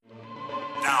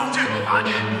much.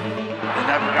 They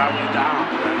never got me down.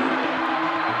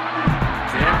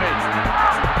 Damn it.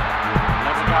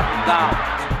 Never got me down.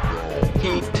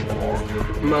 Heat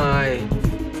my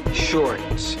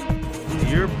shorts.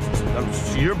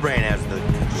 Your brain has the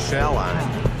shell on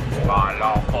it. My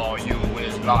love for you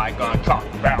is like a truck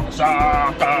bouncer.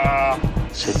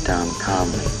 Sit down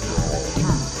calmly.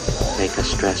 Take a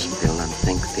stress pill and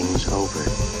think things over.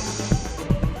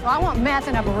 Well, I want meth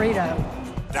and a burrito.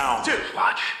 Down to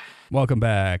watch. Welcome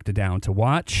back to Down to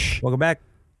Watch. Welcome back.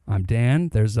 I'm Dan.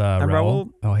 There's I'm Raul. Raul.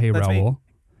 Oh, hey, That's me. Raul.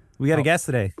 We got a guest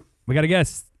today. We got a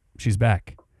guest. She's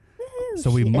back.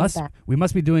 So we She is must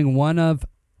back. be doing one of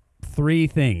three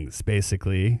things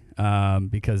basically,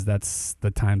 because that's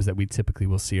the times that we typically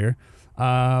will see her.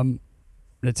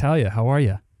 Natalia, how are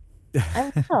you?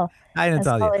 I'm well. Hi, As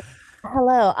Natalia. always-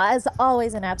 Hello. As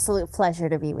always, an absolute pleasure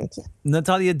to be with you.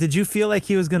 Natalia, did you feel like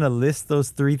he was going to list those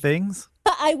three things?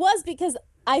 I was, because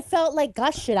I felt like,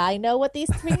 gosh, should I know what these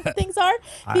three things are?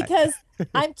 Because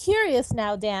I'm curious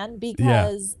now, Dan,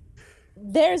 because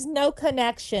there's no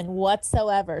connection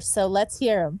whatsoever. So let's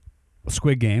hear them.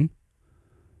 Squid Game.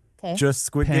 Okay. Just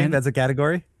Squid Pen. Game as a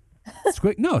category?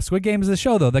 Squid Game is a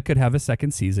show though that could have a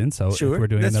second season. So Sure, if we're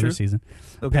doing that's another true. season,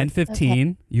 Okay. Pen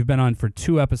 15. You've been on for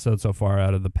 2 episodes so far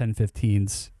out of the Pen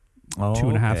 15's Oh,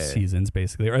 2.5 okay. seasons,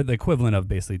 basically, or the equivalent of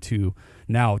basically 2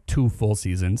 full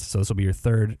seasons. So this will be your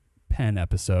 3rd Pen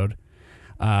episode.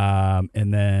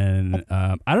 And then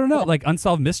I don't know, like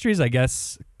Unsolved Mysteries, I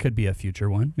guess could be a future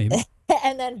one, maybe.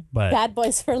 And then But Bad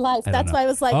Boys for Life. I don't That's know. why I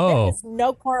was like, Oh. there is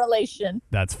no correlation.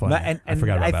 That's funny. And I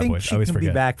forgot about I Bad think Boys. she I always can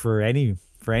forget. be back for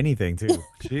anything too.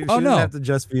 She Oh, doesn't no. have to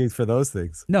just be for those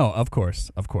things. No, of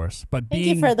course. But Thank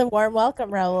you for the warm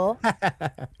welcome, Raul.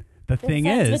 the thing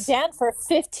Been friends is, with Dan for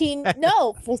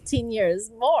 15 years,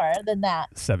 more than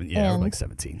that. 7, we're And- like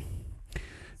 17.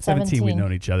 17 we've 17.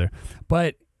 known each other.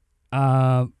 But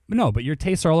no, but your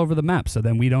tastes are all over the map. So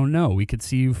then we don't know. We could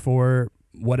see you for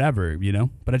whatever,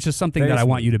 but it's just something Very that I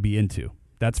want smooth. you to be into.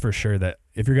 That's for sure, that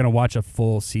if you're going to watch a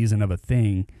full season of a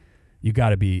thing, you got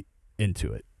to be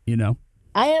into it,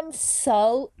 I am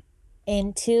so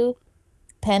into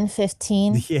Pen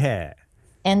 15 Yeah.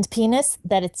 and penis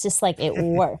that it's just like it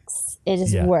works. It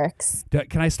just Yeah. works.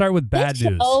 Can I start with bad This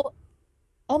news? show-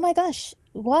 Oh my gosh.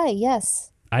 Why?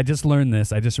 Yes. I just learned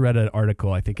this. I just read an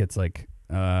article. I think it's like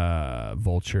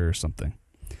Vulture or something.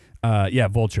 Yeah,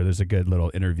 Vulture. There's a good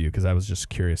little interview because I was just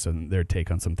curious on their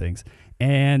take on some things.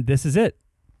 And this is it.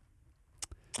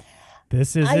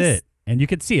 This is it. And you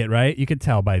could see it, right? You could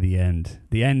tell by the end.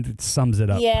 The end sums it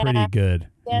up Yeah. pretty good,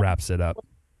 Yeah. wraps it up.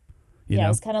 You Yeah,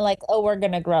 know? it's kind of like, oh, we're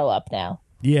going to grow up now.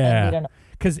 And we Yeah. don't know.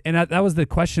 Because that was the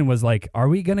question, was like, are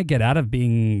we going to get out of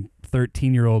being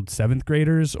 13-year-old 7th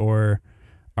graders, or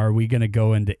are we going to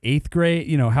go into 8th grade?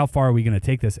 How far are we going to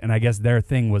take this? And I guess their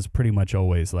thing was pretty much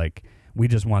always like, we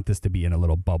just want this to be in a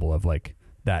little bubble of like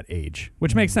that age,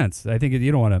 which makes sense. I think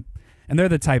you don't want to, and they're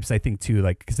the types, I think too,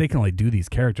 like, because they can only do these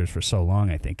characters for so long,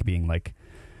 I think, being like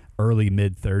early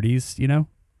mid 30s,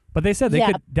 But they said they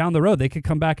Yeah. could, down the road, they could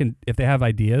come back, and if they have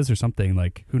ideas or something,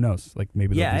 like, who knows? Like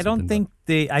maybe they'll Yeah, do I don't something,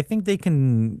 think I think they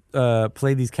can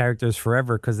play these characters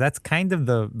forever, because that's kind of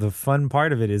the fun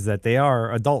part of it, is that they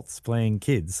are adults playing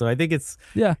kids. So I think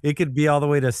Yeah. it could be all the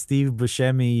way to Steve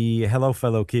Buscemi, Hello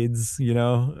Fellow Kids,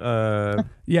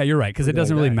 Yeah, you're right, because it Something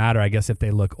doesn't like really that. matter, I guess, if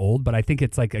they look old, but I think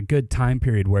it's like a good time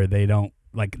period where they don't,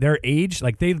 like, their age,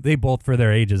 like they both, for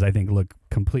their ages, I think, look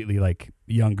completely like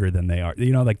younger than they are.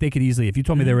 Like they could easily, if you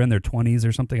told me they were in their 20s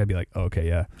or something, I'd be like, oh, okay,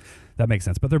 yeah, that makes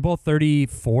sense. But they're both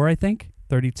 34, I think,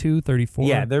 32, 34.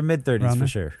 yeah, they're mid 30s Around for there.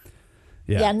 sure.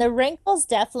 Yeah, and the wrinkles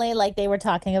definitely, like they were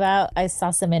talking about. I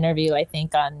saw some interview, I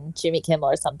think, on Jimmy Kimmel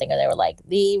or something, and they were like,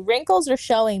 the wrinkles are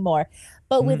showing more.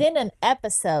 But within an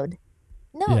episode,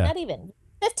 no, Yeah. not even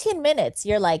 15 minutes,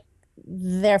 you're like,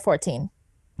 they're 14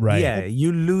 Right. Yeah,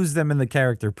 you lose them in the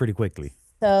character pretty quickly.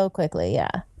 so quickly. Yeah.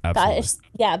 Absolutely.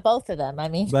 Yeah, both of them. I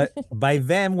mean, But by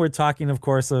them, we're talking, of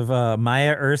course, of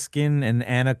Maya Erskine and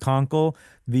Anna Konkle,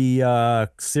 the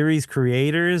series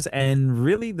creators, and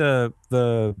really the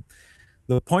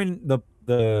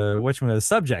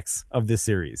subjects of this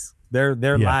series. Their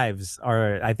Yeah. lives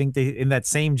are, I think, they, in that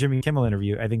same Jimmy Kimmel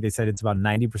interview, I think they said it's about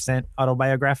 90%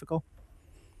 autobiographical.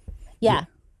 yeah.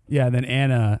 Yeah, and then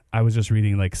Anna, I was just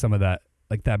reading like some of that,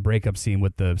 like that breakup scene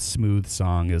with the Smooth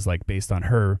song is like based on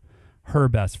her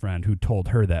best friend who told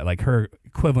her that, like her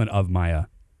equivalent of Maya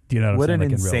Do you know what What I'm an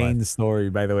saying? Like in real insane life. story,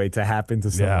 by the way, to happen to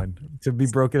Yeah. someone, to be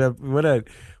broken up. What a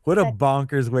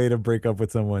bonkers way to break up with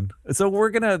someone. So we're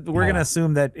gonna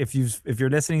assume that if you're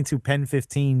listening to Pen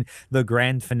 15, the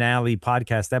grand finale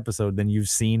podcast episode, then you've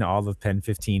seen all of Pen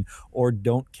 15 or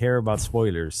don't care about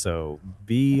spoilers. So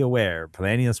be aware,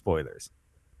 plenty of spoilers.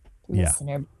 Yeah.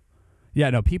 Listener. Yeah,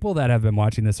 no, people that have been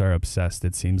watching this are obsessed.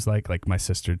 It seems like my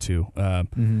sister too,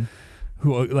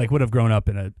 who like would have grown up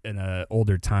in a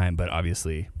older time, but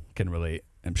obviously can relate,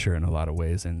 I'm sure, in a lot of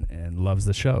ways, and loves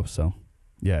the show. So,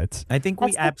 yeah, it's. I think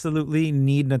we absolutely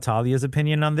need Natalia's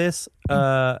opinion on this.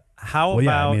 How Well, yeah,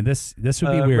 about I mean, this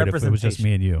would be weird if it was just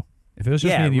me and you. If it was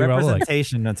just me and you, Raul, like,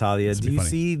 representation, Natalia. This would Do be you funny.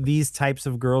 see these types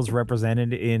of girls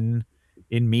represented in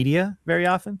media very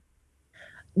often?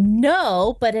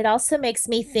 No, but it also makes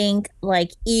me think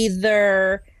like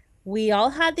either we all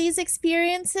had these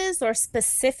experiences or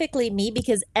specifically me,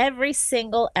 because every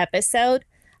single episode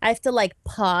I have to like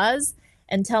pause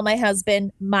and tell my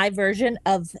husband my version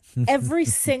of every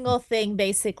single thing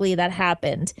basically that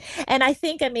happened. And I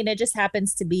think, I mean, it just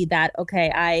happens to be that,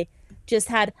 okay, I just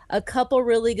had a couple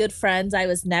really good friends. I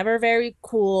was never very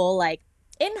cool. Like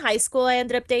in high school, I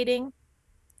ended up dating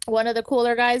one of the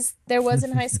cooler guys there was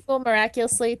in high school,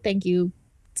 miraculously. Thank you,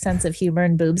 sense of humor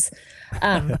and boobs.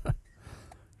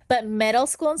 But middle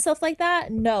school and stuff like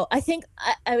that, no. I think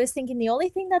I was thinking the only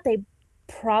thing that they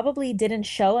probably didn't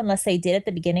show, unless they did at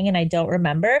the beginning and I don't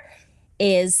remember,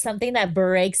 is something that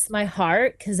breaks my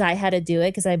heart because I had to do it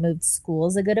because I moved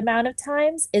schools a good amount of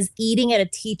times, is eating at a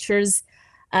teacher's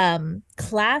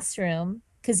classroom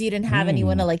because you didn't have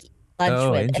anyone to like eat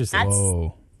lunch with. Interesting. And that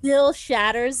whoa. still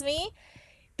shatters me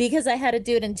because I had to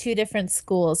do it in two different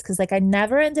schools, because like I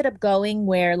never ended up going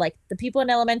where like the people in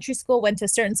elementary school went to a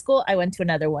certain school, I went to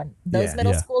another one. Those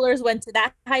middle schoolers went to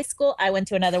that high school, I went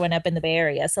to another one up in the Bay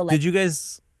Area. So like, Did you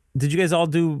guys all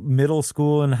do middle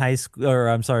school and high school, or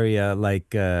I'm sorry,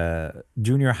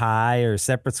 junior high or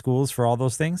separate schools for all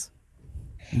those things?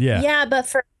 Yeah. yeah, but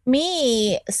for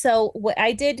me, so what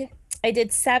I did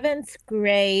seventh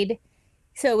grade.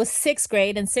 So it was sixth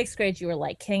grade. In sixth grade, you were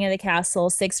like king of the castle,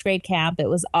 sixth grade camp. It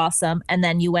was awesome. And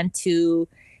then you went to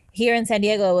here in San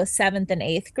Diego, it was seventh and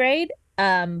eighth grade.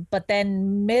 But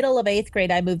then middle of eighth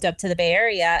grade, I moved up to the Bay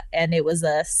Area and it was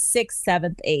a sixth,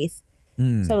 seventh, eighth. So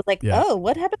it was like, Yeah. oh,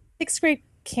 what happened to sixth grade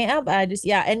camp?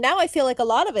 And now I feel like a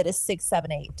lot of it is 6,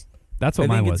 7, 8. That's I what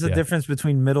mine think was. it's the difference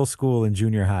between middle school and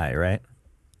junior high, right?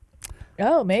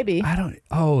 Oh, maybe.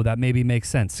 That maybe makes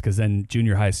sense because then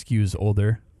junior high skews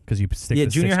older because you stick Yeah,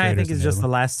 with junior sixth high I graders think in is the just other the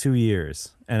one. last 2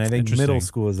 years, and I think Interesting. middle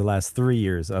school is the last 3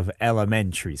 years of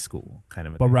elementary school, kind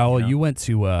of. But Raul, you know? you went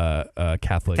to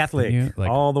Catholic. Catholic didn't you? Like,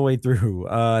 all the way through.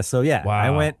 So yeah, I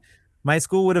Wow. went. My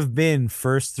school would have been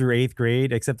 1st through 8th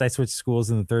grade, except I switched schools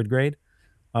in the 3rd grade.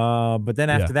 But then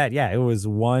after that, it was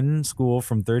one school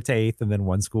from 3rd to 8th, and then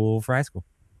one school for high school.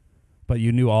 but you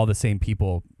knew all the same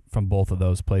people from both of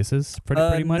those places,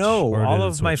 pretty much. No, Or did all it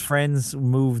of my switch? friends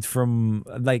moved from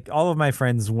all of my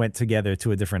friends went together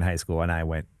to a different high school, and I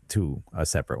went to a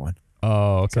separate one.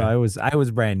 Oh, okay. So I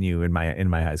was brand new in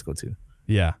my high school too.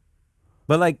 Yeah.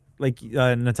 But like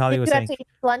Natalia Did was you have saying, to eat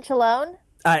lunch alone?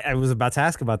 I was about to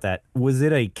ask about that. Was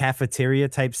it a cafeteria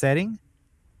type setting?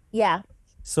 Yeah.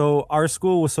 So our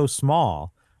school was so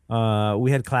small.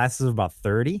 We had classes of about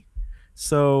 30.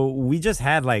 So we just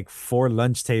had like 4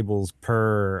 lunch tables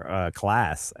per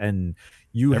class, and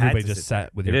Everybody had to just sit sat there.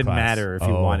 with It your didn't class. matter if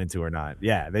you Oh. wanted to or not.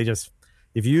 Yeah, they just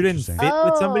if you didn't fit Interesting.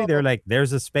 with somebody, Oh. they're like,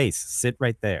 "There's a space. Sit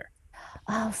right there."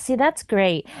 Oh, see, that's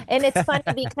great. And it's funny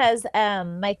because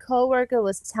my coworker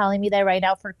was telling me that right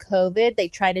now for COVID, they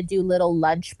try to do little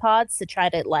lunch pods to try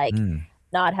to like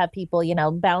not have people,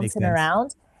 bouncing sense.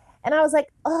 around. And I was like,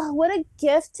 oh, what a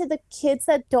gift to the kids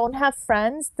that don't have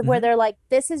friends, where they're like,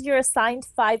 this is your assigned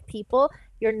 5 people.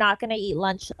 You're not going to eat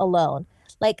lunch alone.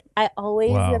 Like, I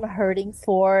always Wow. am hurting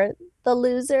for the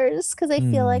losers because I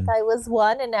feel like I was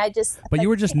one, and I just. But you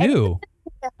were just new,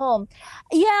 at home.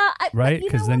 Yeah. But right? you know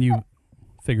Because then what? you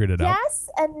figured it out. Yes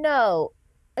and no.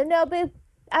 No, but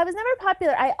I was never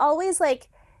popular. I always like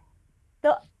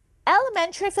the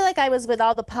elementary. I feel like I was with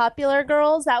all the popular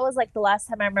girls. That was like the last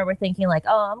time I remember thinking like,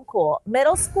 oh, I'm cool.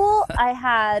 Middle school, I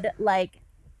had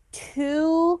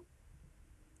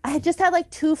just had like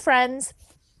 2 friends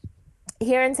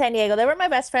here in San Diego. They were my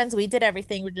best friends. We did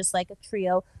everything. We're just like a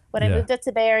trio. When I Yeah. moved up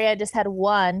to Bay Area, I just had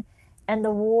one. And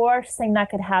the worst thing that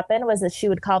could happen was that she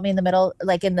would call me in the middle,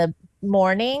 like in the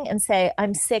morning, and say,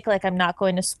 I'm sick, like I'm not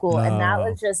going to school. And that No.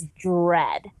 was just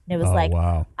dread. And it was Oh, like,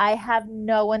 wow. I have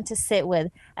no one to sit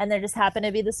with. And there just happened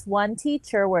to be this one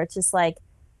teacher where it's just like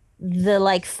the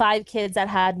 5 kids that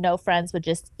had no friends would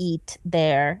just eat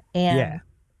there. And Yeah.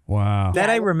 Wow. That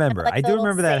Yeah, I it was remember. like I the do little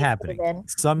remember that safe happening. haven.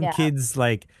 Some Yeah. kids,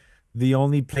 like, the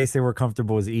only place they were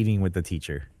comfortable was eating with the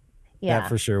teacher. Yeah. That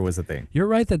for sure was a thing. You're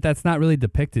right that that's not really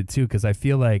depicted too, because I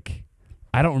feel like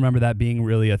I don't remember that being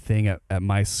really a thing at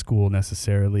my school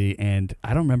necessarily, and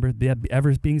I don't remember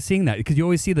ever seeing that, because you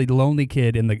always see the lonely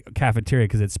kid in the cafeteria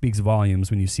because it speaks volumes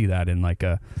when you see that in like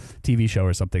a TV show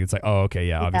or something. It's like, oh, okay,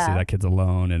 yeah, obviously Yeah. that kid's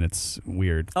alone, and it's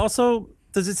weird. Also,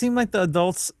 does it seem like the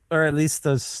adults, or at least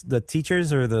the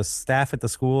teachers or the staff at the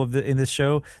school in this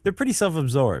show, they're pretty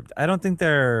self-absorbed? I don't think they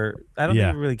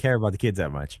really care about the kids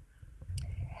that much.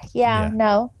 Yeah, Yeah.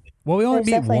 no. Well, we only There's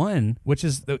meet definitely- one, which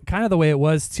is kind of the way it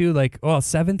was too. Like, well,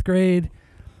 7th grade.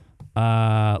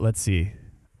 Let's see.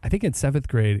 I think in 7th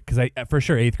grade, because for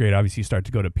sure 8th grade, obviously you start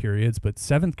to go to periods, but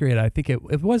 7th grade, I think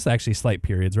it was actually slight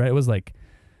periods, right? It was like,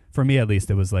 for me at least,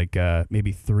 it was like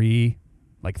maybe three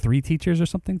teachers or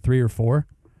something, 3 or 4,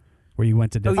 where you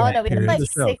went to different Oh no, we had periods. like The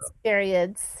show, 6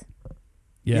 periods.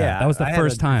 Yeah, that was the I had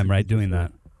first a time, right? different Doing show.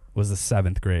 that was the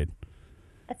 7th grade.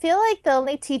 I feel like the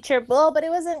only teacher, well, but it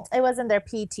wasn't their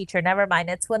PE teacher. Never mind.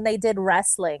 It's when they did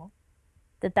wrestling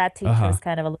that teacher Uh-huh. was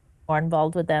kind of a little more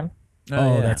involved with them.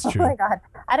 Oh, yeah. that's Oh true. my god,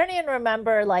 I don't even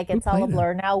remember. Like Who it's all a played it?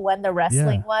 blur now when the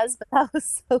wrestling was, but that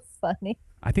was so funny.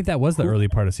 I think that was the early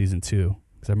part of season 2,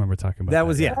 because I remember talking about That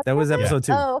was that was episode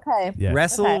 2. Oh, okay. Yeah.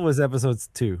 Wrestle Okay. was episode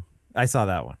 2. I saw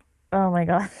that one. Oh my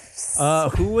god.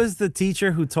 Who was the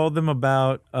teacher who told them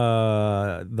about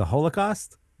the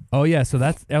Holocaust? Oh yeah, so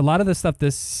that's a lot of the stuff.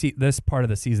 This part of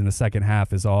the season, the second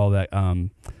half, is all that.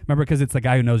 Remember, because it's the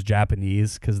guy who knows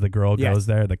Japanese, because the girl Yes. goes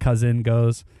there, the cousin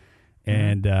goes,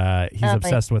 and he's Oh,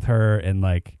 obsessed with her, and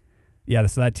like, yeah.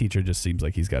 So that teacher just seems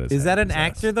like he's got his. Is head that in an his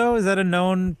actor ass. though? Is that a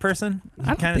known person? I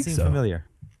don't Kind of think seems so. familiar.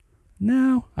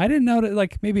 No, I didn't know that.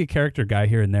 Like maybe a character guy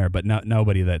here and there, but not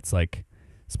nobody that's like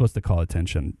supposed to call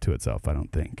attention to itself. I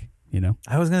don't think. You know.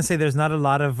 I was gonna say there's not a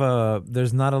lot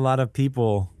of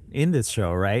people in this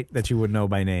show, right? That you would know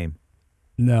by name.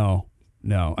 No.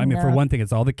 I mean, for No. one thing,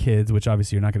 it's all the kids, which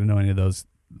obviously you're not going to know any of those,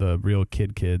 the real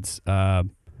kids.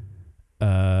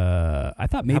 I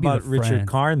thought maybe How about the Richard friend.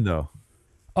 Karn though?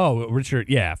 Oh, Richard.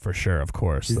 Yeah, for sure. Of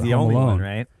course. He's The the Home only Alone. one,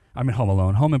 right? I mean, Home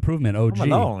Alone. Home Improvement. OG.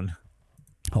 Home Alone.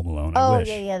 Home Alone. I Oh wish.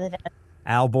 yeah.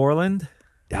 Al Borland.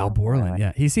 Al Borland.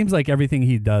 Yeah. He seems like everything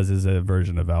he does is a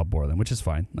version of Al Borland, which is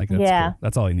fine. Like, that's Yeah. cool.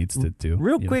 That's all he needs to do.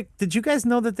 Real you know? quick, did you guys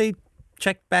know that they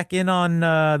checked back in on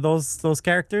those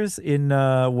characters in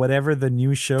whatever the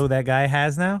new show that guy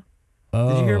has now?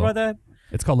 Did you hear Oh. about that?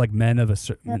 It's called like Men of a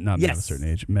Certain, not Men of a Yes. Certain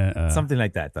Age. Something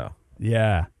like that though.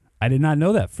 Yeah. I did not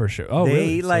know that for sure. Oh, they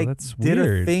really? So like that's did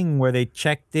weird. a thing where they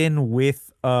checked in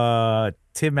with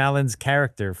Tim Allen's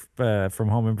character from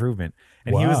Home Improvement,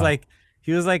 and he was Wow.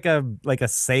 like a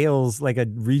sales, like a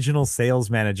regional sales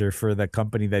manager for the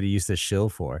company that he used to shill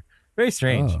for. Very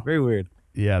strange, Oh. very weird.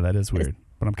 Yeah, that is weird.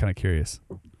 But I'm kind of curious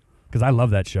because I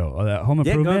love that show. That Home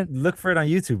Yeah, go Improvement. look for it on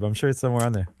YouTube. I'm sure it's somewhere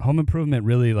on there. Home Improvement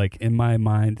really, like, in my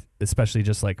mind, especially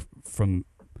just like from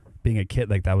being a kid,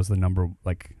 like that was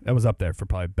that was up there for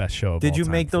probably best show of Did all you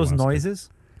time make for when those I was a kid. noises?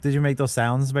 Did you make those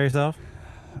sounds by yourself?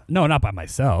 No, not by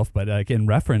myself, but like in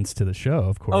reference to the show,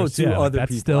 of course. Oh, to Yeah, like, other that's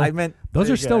people. Still, I meant those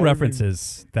are yeah, still I mean-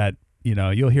 references that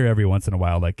you'll hear every once in a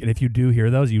while. Like, and if you do hear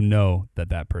those, you know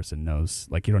that person knows.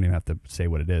 Like, you don't even have to say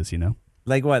what it is.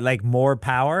 Like what? Like more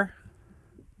power?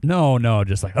 No,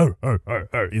 just like You like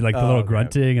the Oh, little okay.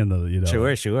 grunting and the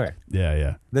Sure.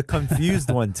 Yeah. The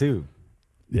confused one too.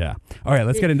 Yeah. All right,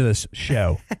 let's get into this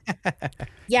show.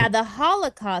 Yeah, the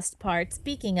Holocaust part.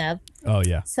 Speaking of, Oh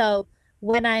yeah. so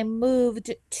when I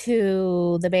moved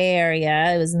to the Bay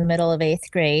Area, it was in the middle of 8th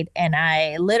grade, and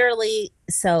I literally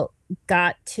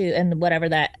got to, and whatever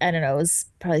that, I don't know, it was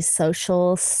probably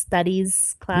social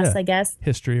studies class, Yeah. I guess.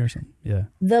 History or something. Yeah.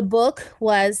 The book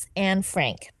was Anne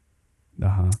Frank,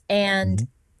 Uh-huh. and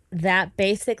that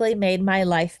basically made my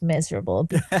life miserable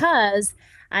because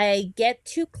I get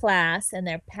to class and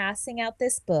they're passing out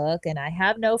this book, and I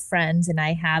have no friends, and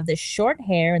I have this short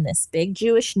hair and this big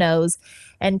Jewish nose,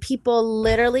 and people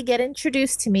literally get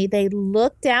introduced to me. They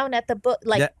look down at the book,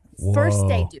 like Yeah. first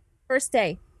day, Whoa. dude, first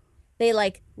day. They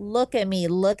like look at me,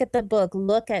 look at the book,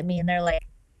 look at me, and they're like,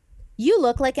 "You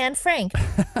look like Anne Frank."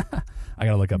 I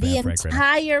gotta look up The Anne Frank right now.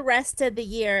 entire rest of the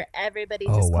year, everybody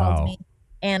Oh, just wow. called me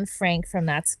Anne Frank from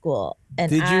that school.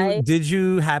 And Did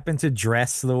you happen to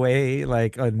dress the way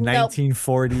like a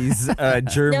 1940s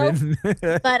German?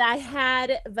 but I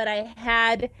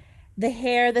had the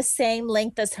hair the same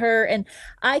length as her, and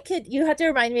you have to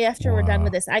remind me after we're done Wow.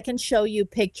 with this. I can show you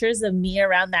pictures of me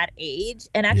around that age,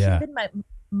 and actually Yeah. even my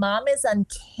mom is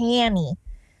uncanny.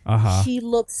 Uh-huh. She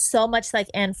looks so much like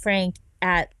Anne Frank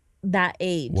at that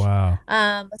age. Wow.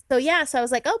 So yeah, so I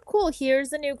was like, oh, cool.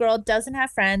 Here's a new girl, doesn't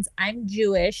have friends. I'm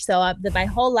Jewish, so my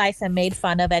whole life I'm made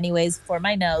fun of anyways for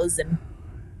my nose and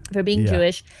for being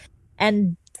Jewish.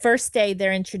 And first day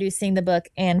they're introducing the book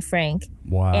Anne Frank.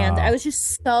 Wow. And I was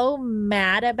just so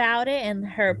mad about it and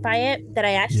hurt by it that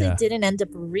I actually didn't end up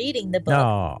reading the book.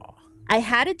 No. I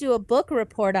had to do a book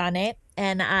report on it,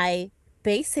 and I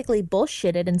basically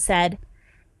bullshitted and said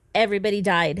everybody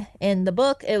died in the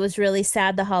book. It was really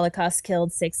sad. The Holocaust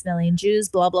killed 6 million Jews,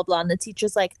 blah, blah, blah. And the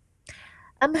teacher's like,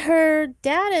 her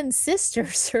dad and sister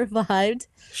survived.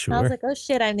 Sure. And I was like, oh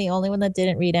shit, I'm the only one that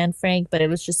didn't read Anne Frank, but it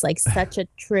was just like such a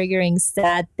triggering,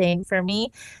 sad thing for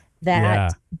me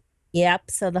that, yep.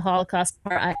 So the Holocaust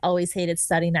part, I always hated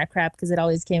studying that crap because it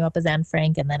always came up as Anne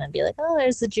Frank. And then I'd be like, oh,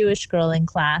 there's the Jewish girl in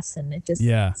class. And it just,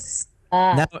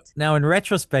 Now, in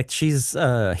retrospect, she's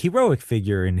a heroic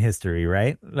figure in history,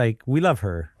 right? Like, we love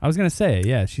her. I was going to say,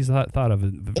 yeah, she's thought of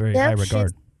in very high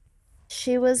regard.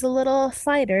 She was a little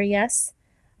fighter, yes.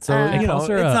 So, you know, it's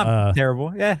not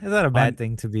terrible. Yeah, it's not a bad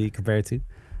thing to be compared to.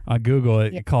 On Google,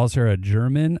 it calls her a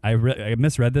German, I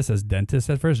misread this as dentist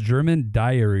at first, German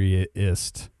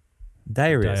diarist.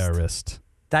 Diarist.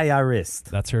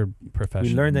 That's her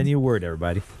profession. We learned a new word,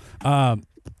 everybody.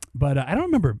 But I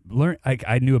don't remember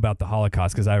I knew about the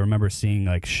Holocaust because I remember seeing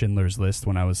like Schindler's List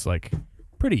when I was like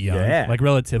pretty young, like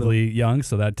relatively young.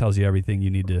 So that tells you everything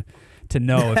you need to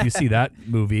know if you see that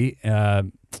movie.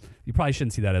 You probably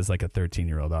shouldn't see that as like a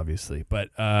 13-year-old, obviously. But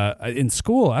in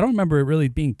school, I don't remember it really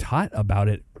being taught about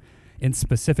it in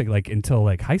specific, like until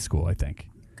like high school, I think.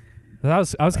 I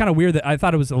was kind of weird that I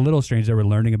thought it was a little strange that we're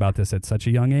learning about this at such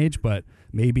a young age, but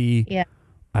maybe,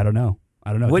 I don't know.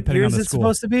 What year is it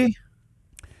supposed to be?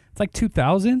 It's like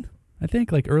 2000, I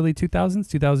think, like early 2000s,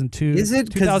 2002. Is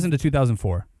it 2000 to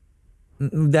 2004?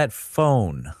 That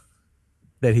phone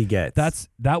that he gets.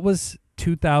 That was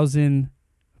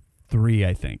 2003,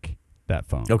 I think. That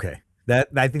phone. Okay. I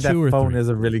think that phone is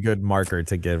a really good marker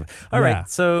to give. All right.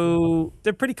 So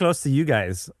they're pretty close to you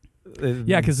guys.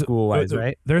 Yeah, because school-wise,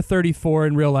 right? They're 34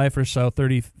 in real life or so,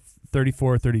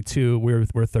 34, 32. We're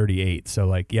 38. So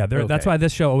like, that's why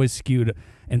this show always skewed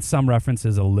in some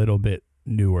references a little bit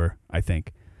newer, I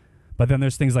think. But then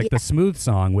there's things like the Smooth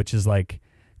song, which is like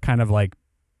kind of like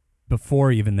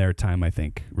before even their time, I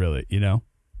think, really, you know?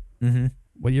 Mm-hmm.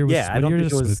 What year was I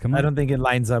don't think it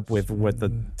lines up with what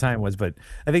the time was, but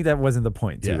I think that wasn't the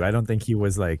point too. I don't think he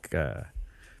was like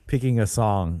picking a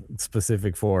song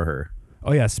specific for her.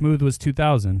 Oh yeah, Smooth was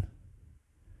 2000.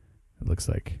 It looks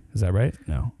like. Is that right?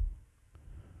 No.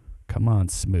 Come on,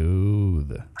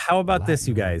 Smooth. How about this,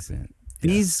 you guys?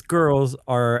 These girls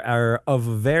are of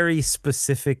very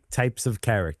specific types of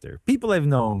character. People I've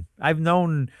known. I've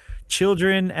known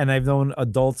children and I've known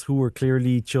adults who were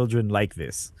clearly children like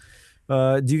this.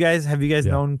 Have you guys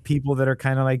known people that are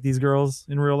kind of like these girls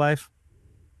in real life?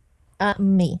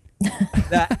 Me.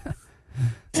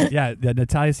 Yeah,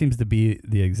 Natalia seems to be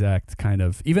the exact kind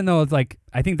of, even though it's like,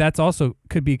 I think that's also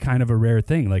could be kind of a rare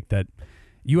thing, like that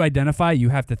you identify, you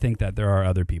have to think that there are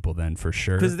other people then for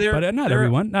sure. But not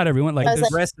everyone. Like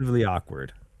aggressively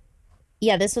awkward.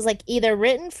 Yeah, this was like either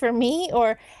written for me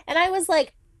and I was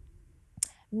like,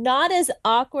 not as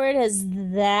awkward as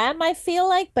them, I feel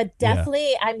like, but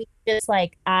definitely, I mean, just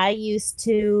like I used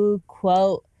to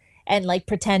quote and like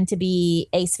pretend to be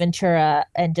Ace Ventura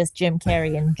and just Jim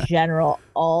Carrey in general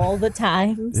all the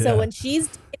time. So when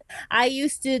I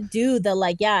used to do the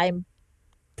like, I'm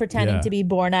pretending to be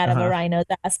born out of a rhino's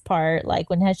ass part, like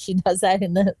when she does that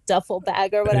in the duffel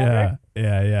bag or whatever.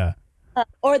 Yeah.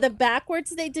 Or the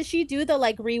backwards does she do the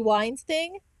like rewind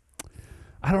thing?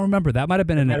 I don't remember. That might have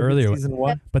been in an earlier season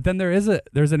one. But then there's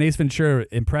an Ace Ventura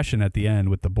impression at the end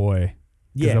with the boy.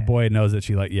 Yeah. The boy knows that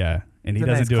she and he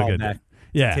doesn't do a good job.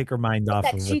 Yeah. Take her mind off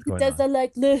of what's going on. She does the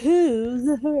like the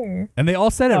her. And they all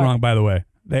said it wrong, by the way.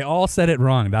 They all said it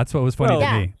wrong. That's what was funny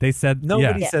to me. They said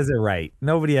nobody says it right.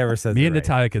 Nobody ever says it right. Me and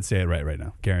Natalia could say it right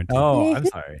now. Guaranteed. Oh, I'm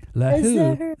sorry.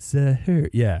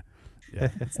 Yeah.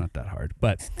 It's not that hard.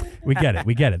 But we get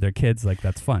it. They're kids. Like,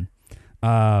 that's fun.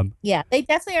 They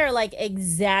definitely are like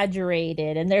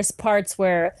exaggerated, and there's parts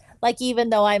where like even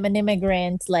though I'm an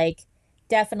immigrant, like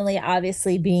definitely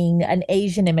obviously being an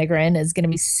Asian immigrant is going to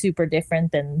be super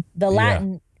different than the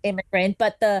Latin immigrant,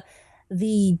 but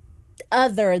the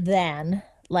other than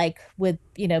like with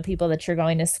people that you're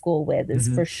going to school with is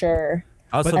for sure.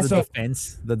 Also,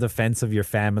 the defense of your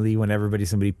family when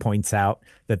somebody points out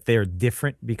that they're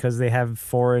different because they have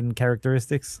foreign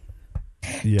characteristics.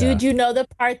 Yeah. Dude, you know the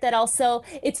part that also,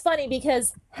 it's funny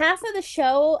because half of the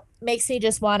show makes me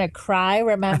just want to cry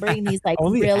remembering these like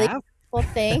really cool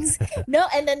things. No,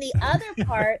 and then the other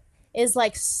part is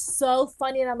like so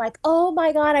funny, and I'm like, oh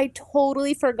my god, I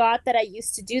totally forgot that I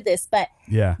used to do this. But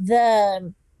Yeah.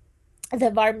 the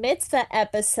bar mitzvah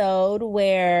episode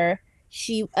where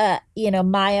she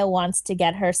Maya wants to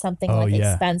get her something Oh, like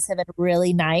yeah. expensive and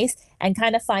really nice, and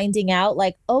kind of finding out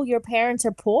like, oh, your parents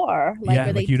are poor, like, Yeah,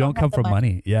 or they like you don't have come the from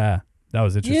money. Yeah. That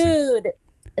was interesting. Dude,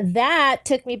 that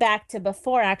took me back to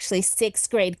before actually 6th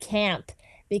grade camp,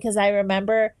 because I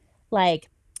remember like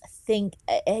they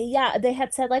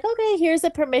had said like, okay, here's a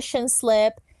permission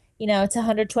slip, it's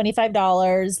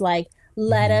 $125, like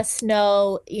let us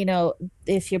know,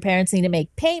 if your parents need to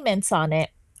make payments on it.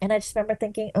 And I just remember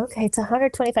thinking, okay, it's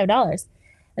 $125.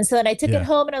 And so then I took Yeah. it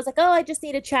home and I was like, oh, I just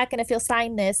need a check, and if you'll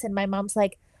sign this. And my mom's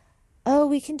like, oh,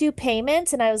 we can do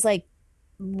payments. And I was like,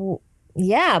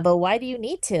 yeah, but why do you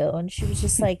need to? And she was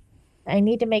just like, I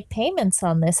need to make payments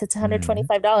on this. It's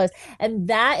 $125. And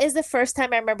that is the first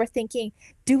time I remember thinking,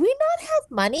 do we not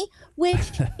have money?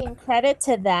 Which, in credit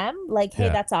to them, like, hey,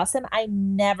 Yeah. that's awesome. I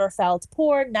never felt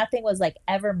poor. Nothing was like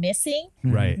ever missing.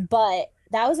 Right. But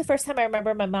that was the first time I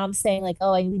remember my mom saying like,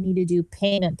 oh, we need to do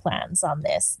payment plans on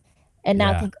this. And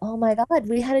now Yeah. I think, oh my God,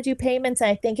 we had to do payments. And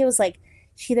I think it was like,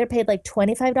 she either paid like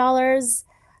 $25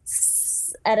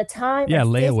 at a time. Yeah,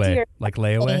 or 50 layaway. or Like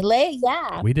layaway.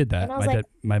 yeah. We did that. And I was like,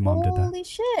 My mom did that. holy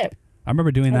shit. I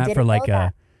remember doing I that for didn't like know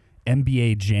a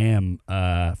NBA Jam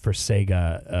for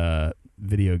Sega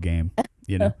video game,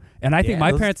 And I think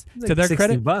my parents, to their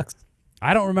credit, $60.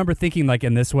 I don't remember thinking like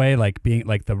in this way, like being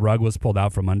like the rug was pulled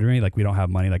out from under me, like we don't have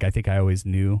money. Like I think I always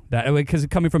knew that, because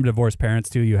coming from divorced parents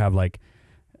too, you have like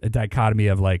a dichotomy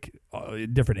of like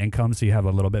different incomes, so you have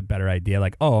a little bit better idea.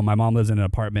 Like, oh, my mom lives in an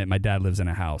apartment, my dad lives in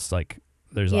a house. Like,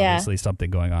 there's obviously something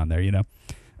going on there,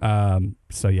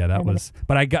 So yeah, that was.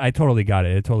 But I totally got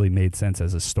it. It totally made sense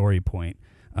as a story point.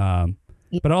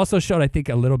 But it also showed, I think,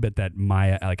 a little bit that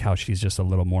Maya, like how she's just a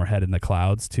little more head in the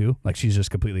clouds too. Like she's just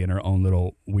completely in her own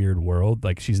little weird world.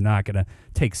 Like she's not gonna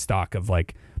take stock of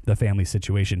like the family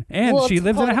situation. And she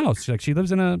lives in a house. Like she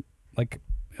lives in a like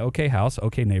okay house,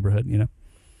 okay neighborhood.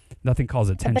 Nothing calls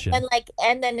attention.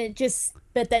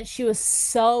 But then she was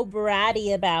so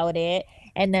bratty about it,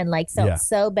 and then like felt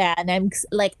so bad. And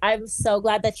I'm so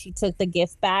glad that she took the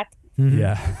gift back.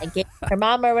 Yeah. Like her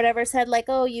mom or whatever said like,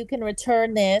 oh, you can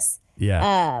return this.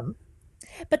 Yeah.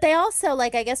 But they also,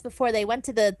 like, I guess before they went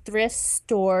to the thrift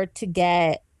store to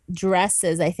get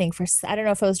dresses, I think I don't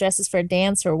know if it was dresses for a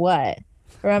dance or what.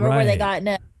 Remember where they got in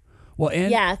a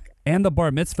and the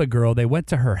bar mitzvah girl, they went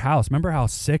to her house. Remember how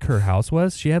sick her house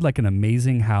was? She had like an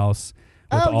amazing house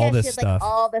with all this she had, stuff. Like,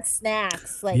 all the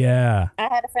snacks. Like, yeah. I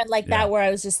had a friend like that where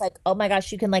I was just like, oh my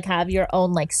gosh, you can like have your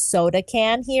own like soda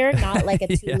can here, not like a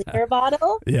 2-liter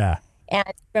bottle. Yeah. And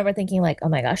I remember thinking like, oh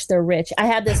my gosh, they're rich. I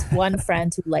had this one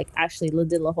friend who like actually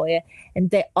lived in La Jolla, and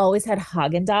they always had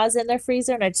Haagen-Dazs in their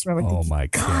freezer. And I just remember thinking, my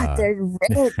God, they're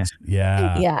rich.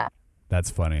 Yeah. Yeah. That's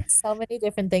funny. So many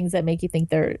different things that make you think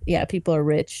people are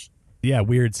rich. Yeah,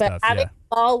 weird But stuff. having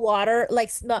all water,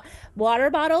 like water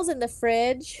bottles in the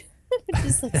fridge,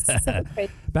 just like so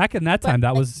crazy. Back in that time,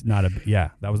 that was not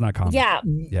common. Yeah.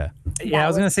 Yeah. Yeah, I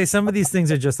was gonna say some of these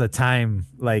things are just a time,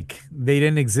 like they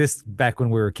didn't exist back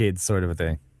when we were kids, sort of a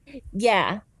thing.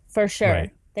 Yeah, for sure.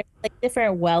 Right. They're like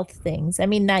different wealth things. I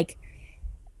mean, like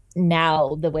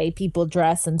now the way people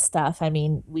dress and stuff. I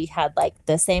mean, we had like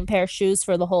the same pair of shoes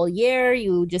for the whole year.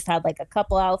 You just had like a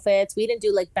couple outfits. We didn't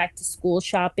do like back to school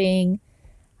shopping.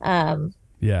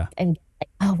 Yeah. And like,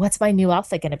 oh, what's my new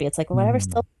outfit gonna be? It's like whatever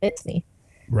still fits me.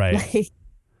 Right. Like,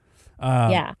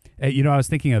 yeah. I was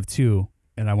thinking of too,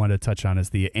 and I wanted to touch on is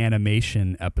the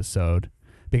animation episode,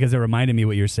 because it reminded me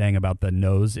what you were saying about the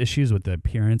nose issues with the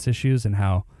appearance issues, and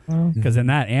how, because in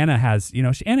that Anna has,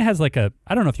 Anna has like I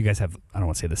don't know if you guys have, I don't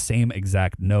want to say the same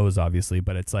exact nose, obviously,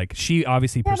 but it's like she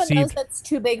obviously We have a nose perceived that's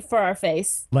too big for our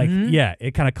face. like,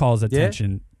 it kind of calls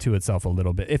attention to itself a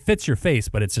little bit. It fits your face,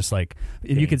 but it's just like,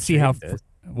 and you can see how,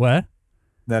 what?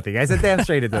 Nothing. I said damn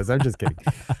straight it does. I'm just kidding.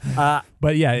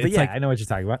 But yeah, it's like, I know what you're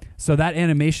talking about. so that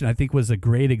animation I think was a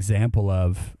great example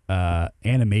of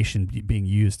animation being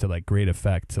used to like great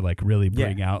effect to like really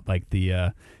bring out like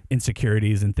the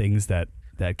insecurities and things that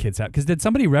kids have. Because did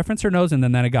somebody reference her nose and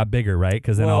then it got bigger, right?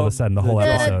 Because then all of a sudden the whole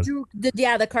episode.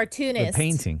 The cartoonist. The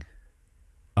painting.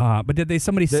 But did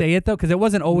somebody say it though? Because it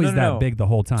wasn't always that big the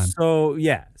whole time. So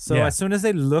as soon as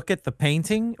they look at the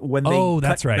painting, when they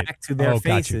that's right. back to their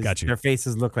faces, got you. their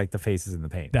faces look like the faces in the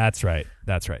painting. That's right.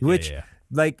 Which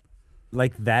like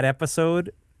that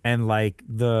episode, and like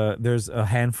there's a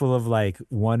handful of like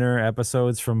one-er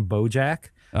episodes from BoJack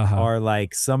are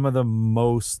like some of the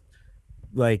most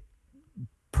like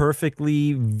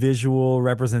perfectly visual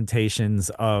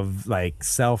representations of like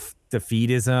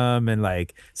self-defeatism and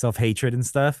like self-hatred and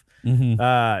stuff.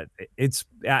 I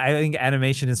think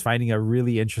animation is finding a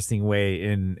really interesting way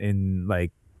in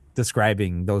like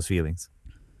describing those feelings.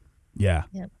 Yeah,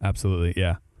 Yep. absolutely.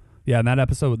 Yeah. And that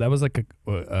episode, that was like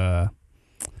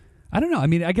I don't know. I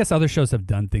mean, I guess other shows have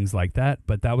done things like that,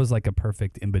 but that was like a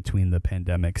perfect in between the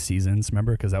pandemic seasons.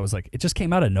 Remember? Because that was like, it just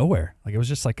came out of nowhere. Like it was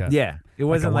just like a, It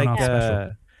wasn't like, one-off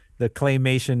special. the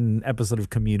claymation episode of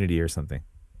Community or something.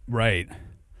 Right.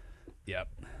 Yep.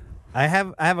 I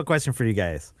have a question for you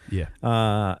guys.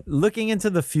 Yeah. Looking into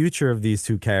the future of these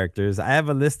two characters, I have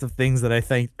a list of things that I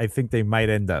think they might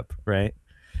end up, right?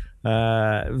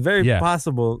 Very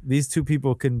possible these two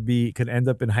people could end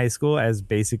up in high school as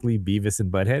basically Beavis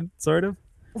and Butthead, sort of.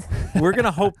 We're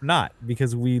gonna hope not,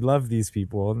 because we love these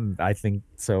people, and I think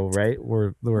so, right?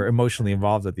 We're emotionally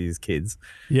involved with these kids.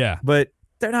 Yeah. But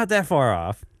they're not that far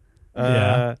off.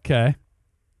 Yeah. Okay.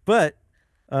 But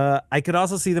I could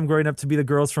also see them growing up to be the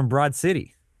girls from Broad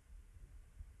City,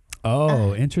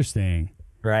 Oh, interesting.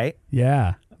 right?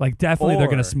 Yeah. Like definitely they're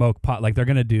going Or- to smoke pot. Like they're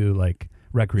going to do like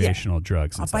recreational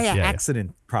drugs and By stuff. an Yeah,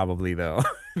 accident, probably though.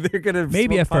 They're gonna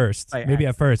maybe smoke at pot first. by Maybe at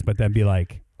accident. first, but then be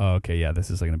like, oh, okay, yeah, this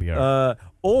is going to be our.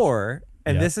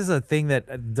 And Yeah. this is a thing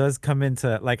that does come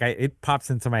into like it pops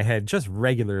into my head just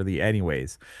regularly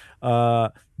anyways.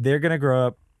 They're gonna grow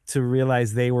up to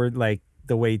realize they were like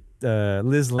the way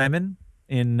Liz Lemon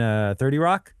in 30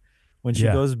 Rock, when she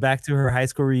Yeah. goes back to her high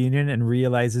school reunion and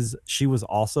realizes she was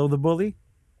also the bully.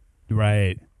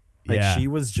 Right. Like yeah. she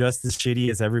was just as shitty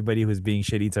as everybody who was being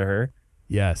shitty to her.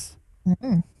 Yes.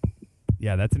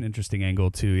 Yeah, that's an interesting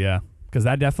angle too. Yeah, because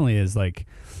that definitely is like,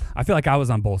 I feel like I was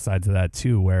on both sides of that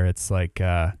too, where it's like,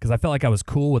 because I felt like I was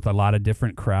cool with a lot of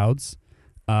different crowds.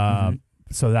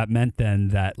 So that meant then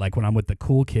that like when I'm with the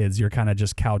cool kids, you're kind of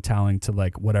just kowtowing to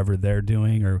like whatever they're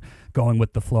doing or going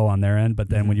with the flow on their end. But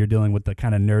then when you're dealing with the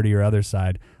kind of nerdier other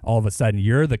side, all of a sudden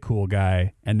you're the cool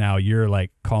guy, and now you're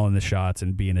like calling the shots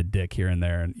and being a dick here and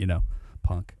there, and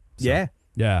punk. So,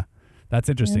 yeah, that's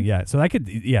interesting. Yeah, so I could,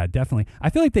 definitely. I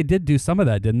feel like they did do some of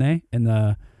that, didn't they, in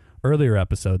the earlier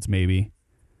episodes, maybe,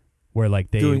 where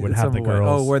like they would have the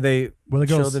girls. where they Where the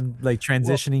show girls- them like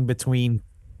transitioning between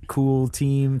cool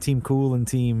team cool and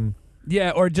team.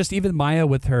 Yeah, or just even Maya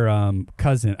with her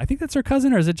cousin. I think that's her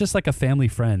cousin, or is it just like a family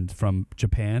friend from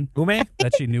Japan Ume?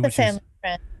 that she knew The when she was, family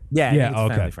friend. Yeah, I Yeah, think it's a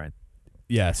okay. family friend.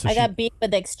 yeah. So I she, got beat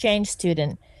with the exchange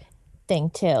student thing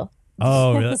too.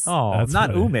 oh, really? Oh, That's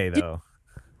not funny. Ume though.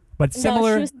 But No,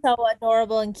 similar. she was so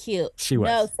adorable and cute. She was.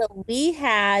 No, so we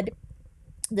had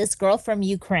this girl from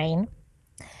Ukraine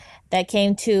that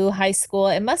came to high school.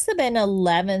 It must have been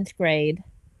 11th grade.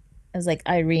 It was like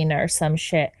Irina or some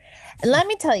shit. And let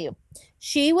me tell you,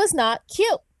 she was not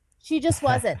cute. She just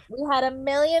wasn't. We had a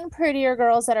million prettier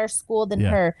girls at our school than Yeah.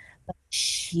 her, but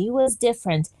she was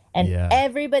different. And Yeah.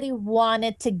 everybody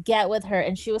wanted to get with her.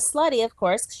 And she was slutty, of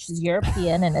course, 'cause she's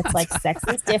European and it's like sex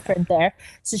is different there.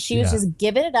 So she was Yeah. just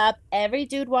giving it up. Every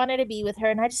dude wanted to be with her.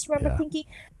 And I just remember Yeah. thinking,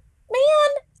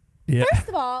 man, Yeah. first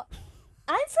of all,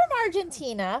 I'm from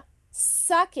Argentina.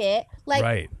 Suck it. Like,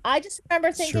 Right. I just remember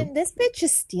Sure. thinking, this bitch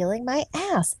is stealing my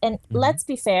ass. And Mm-hmm. let's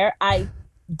be fair, I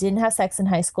didn't have sex in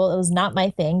high school. It was not my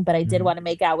thing, but I Mm-hmm. did want to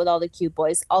make out with all the cute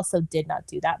boys. Also did not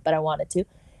do that, but I wanted to.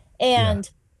 And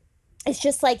it's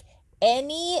just like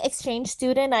any exchange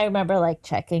student, I remember like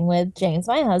checking with James,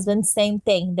 my husband, same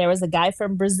thing. There was a guy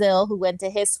from Brazil who went to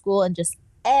his school and just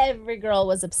every girl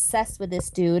was obsessed with this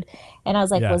dude. And I was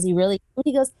like, Yeah. was he really cute?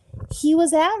 He goes, he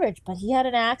was average, but he had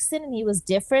an accent and he was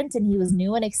different and he was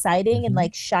new and exciting and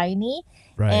like shiny.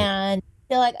 Right. And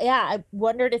I feel like, yeah, I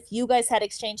wondered if you guys had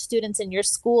exchange students in your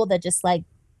school that just like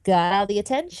got all the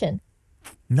attention.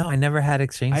 No, I never had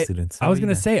exchange students. I was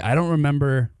gonna say I don't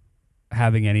remember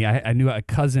having any. I knew a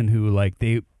cousin who like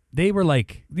they were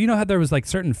like, you know how there was like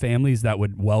certain families that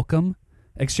would welcome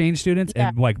exchange students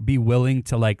and like be willing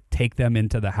to like take them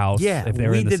into the house if they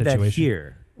were in the did situation. that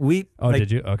here. We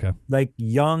Did you? Okay. like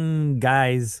young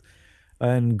guys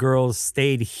and girls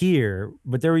stayed here,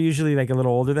 but they were usually like a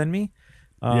little older than me.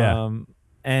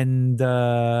 And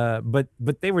but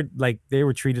they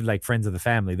were treated like friends of the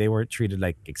family. They weren't treated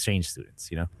like exchange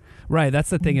students, you know. Right. That's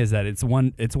the thing is that it's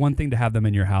one thing to have them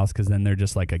in your house because then they're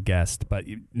just like a guest. But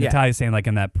Natalia's saying like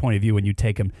in that point of view when you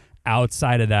take them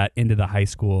outside of that into the high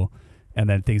school. And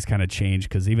then things kind of change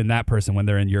because even that person, when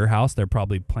they're in your house, they're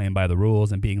probably playing by the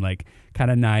rules and being like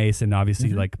kind of nice and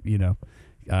obviously like,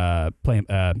 playing,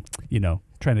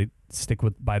 trying to stick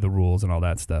by the rules and all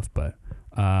that stuff. But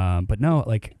no,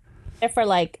 like. For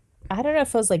like, I don't know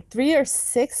if it was like 3 or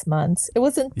 6 months. It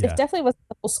wasn't, Yeah. it definitely wasn't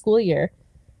the whole school year.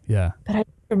 Yeah. But I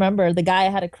remember the guy I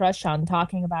had a crush on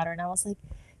talking about her, and I was like,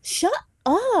 "Shut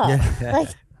up!" Yeah. Like,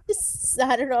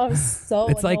 I don't know. I was so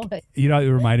It's annoyed. like, you know, what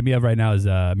it reminded me of right now is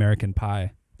American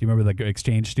Pie. Do you remember the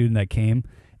exchange student that came?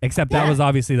 Except that Yeah. was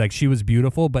obviously like she was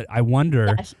beautiful, but I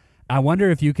wonder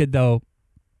if you could though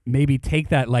maybe take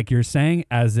that like you're saying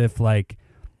as if like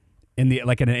in the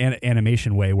like in an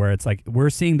animation way where it's like we're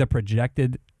seeing the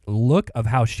projected look of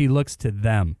how she looks to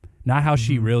them, not how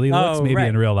she really looks Oh, maybe right.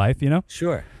 in real life, you know?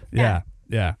 Sure. Yeah.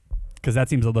 Yeah. Because that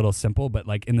seems a little simple, but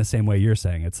like in the same way you're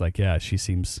saying, it's like, yeah, she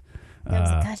seems I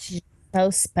was like, God, she's so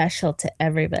special to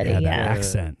everybody. that Yeah.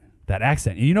 accent. That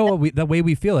accent. And you know what the way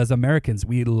we feel as Americans,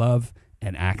 we love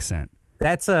an accent.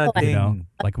 That's a thing. You know?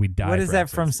 Like we die. What is for that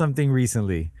from? accents. Something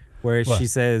recently where What? she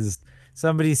says,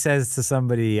 somebody says to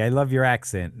somebody, "I love your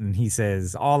accent," and he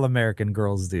says, "All American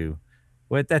girls do."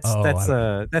 What? That's Oh,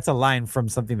 I that's a line from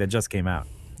something that just came out.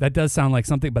 That does sound like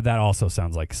something, but that also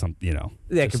sounds like some, you know,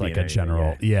 Yeah, it just could be like a anything,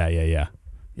 general.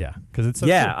 Yeah. Because it's so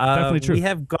yeah, true. Definitely true. We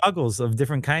have goggles of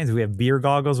different kinds. We have beer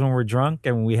goggles when we're drunk,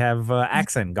 and we have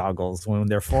accent goggles when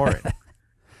they're foreign.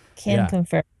 Can Yeah.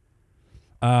 confirm.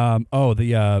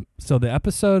 So the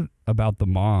episode about the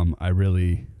mom, I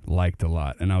really liked a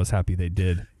lot, and I was happy they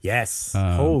did. Yes.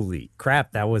 Um, Holy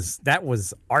crap! That was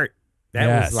art. That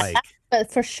Yes. was like But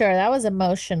for sure, that was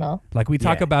emotional. Like we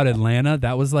talk Yeah. about Atlanta,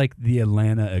 that was like the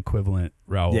Atlanta equivalent,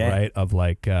 Raul, Yeah. right? Of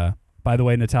like, by the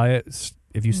way, Natalia,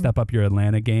 if you step up your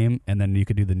Atlanta game, and then you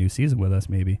could do the new season with us,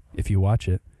 maybe if you watch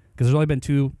it, because there's only been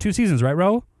two seasons, right,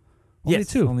 Raul? Only yes,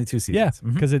 two. only 2 seasons. Yeah,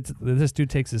 Mhm. because this dude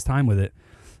takes his time with it.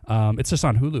 It's just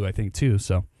on Hulu, I think, too.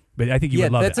 So, but I think you Yeah,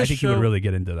 would love that's it. a I think you would show- really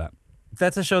get into that.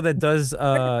 That's a show that does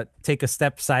take a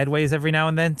step sideways every now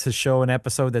and then to show an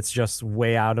episode that's just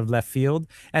way out of left field.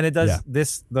 And it does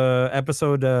Yeah. the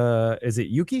episode, is it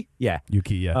Yuki? Yeah.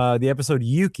 Yuki, yeah. The episode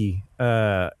Yuki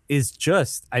is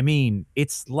just, I mean,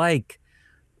 it's like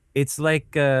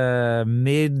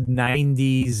mid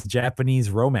 90s Japanese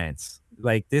romance.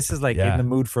 Like this is like Yeah. In the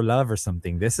Mood for Love or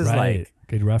something. This is Right. like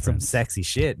Good some reference. sexy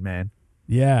shit, man.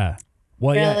 Yeah.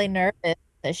 Well, Really yeah. nervous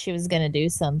that she was gonna do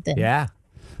something. Yeah.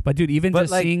 But dude, even But,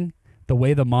 just like- seeing the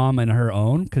way the mom and her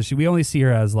own, because we only see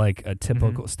her as like a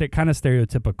typical, kind of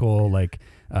stereotypical, like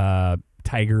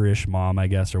tigerish mom, I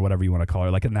guess, or whatever you want to call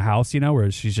her, like in the house, you know, where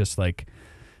she's just like,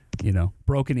 you know,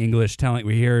 broken English,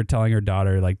 we hear her telling her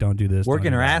daughter like, don't do this, don't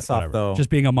Working do her that, ass off, whatever. though, just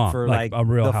being a mom, for like like a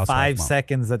real the housewife 5 mom.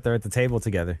 seconds that they're at the table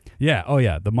together. Yeah. Oh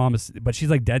yeah. The mom is, but she's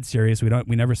like dead serious. We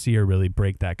never see her really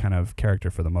break that kind of character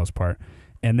for the most part.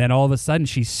 And then all of a sudden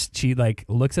she like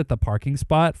looks at the parking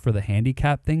spot for the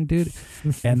handicap thing, dude.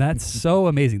 And that's so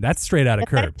amazing. That's straight out of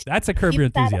Curb. That's a Curb Your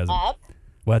Keep that Enthusiasm. up.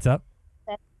 What's up?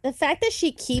 The fact that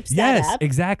she keeps Yes, that up.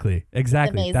 exactly.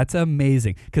 Amazing. That's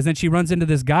amazing. Because then she runs into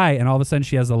this guy and all of a sudden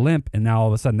she has a limp and now all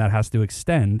of a sudden that has to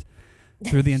extend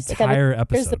through the She's like, entire Here's the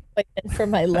episode. appointment for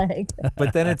my leg.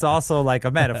 But then it's also like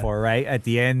a metaphor, right? At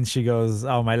the end, she goes,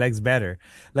 "Oh, my leg's better."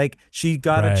 Like she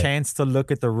got Right. a chance to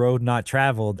look at the road not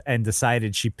traveled and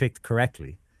decided she picked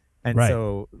correctly. And Right.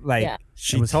 so, like, Yeah.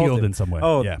 she It was told healed him, in some way.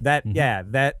 "Oh, Yeah. that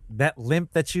Mhm. that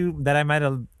limp that I might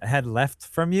have had left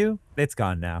from you, it's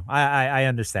gone now. I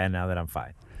understand now that I'm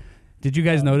fine." Did you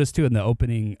guys notice too in the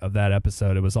opening of that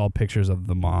episode, it was all pictures of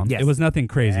the mom? Yes. It was nothing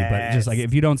crazy, but just like Yes.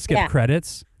 if you don't skip Yeah.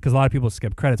 credits, because a lot of people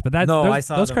skip credits, but No, those, I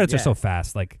saw those them, credits are yeah. so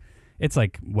fast. Like it's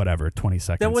like whatever, 20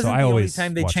 seconds. That wasn't so I the only always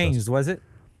time they watch those. changed, was it?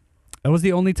 It was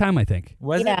the only time I think.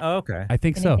 Was Yeah. it? Oh, okay. I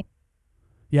think so.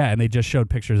 Yeah, and they just showed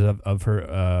pictures of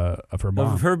her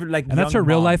mom. Of her, like, and that's young her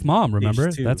real mom, life mom, remember?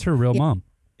 age 2. That's her real mom.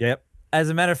 Yep. As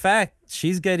a matter of fact,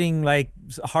 she's getting like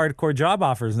hardcore job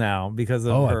offers now because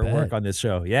of Oh, I her work bet. on this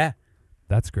show. Yeah.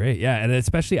 That's great. Yeah, and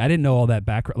especially I didn't know all that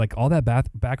background, like all that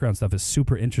background stuff is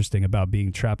super interesting about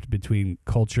being trapped between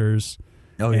cultures.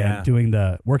 Oh, and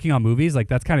yeah. working on movies. Like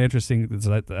that's kind of interesting.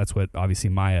 That's what obviously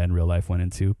Maya in real life went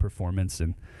into, performance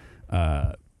and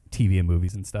TV and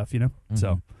movies and stuff. You know,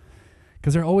 so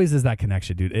because there always is that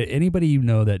connection, dude. Anybody you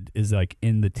know that is like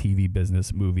in the TV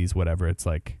business, movies, whatever, it's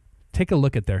like take a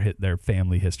look at their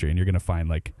family history, and you're gonna find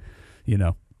like, you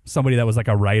know, somebody that was like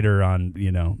a writer on,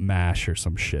 you know, MASH or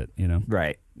some shit. You know,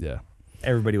 Right. yeah.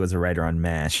 Everybody was a writer on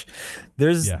MASH.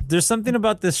 There's Yeah. something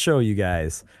about this show, you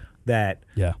guys, that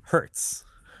Yeah. hurts.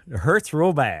 It hurts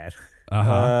real bad.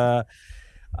 Uh-huh.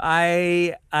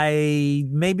 I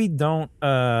maybe don't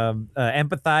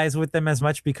empathize with them as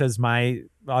much because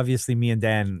obviously me and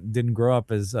Dan didn't grow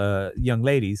up as young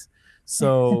ladies,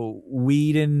 so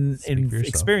we didn't Speak for yourself.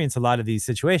 experience a lot of these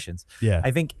situations. Yeah.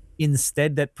 I think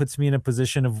instead that puts me in a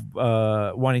position of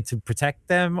wanting to protect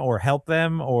them or help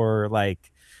them or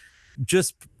like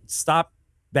just stop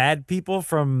bad people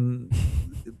from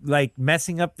like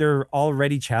messing up their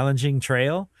already challenging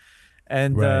trail.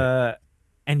 And Right.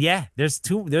 and yeah, there's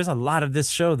a lot of this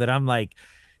show that I'm like,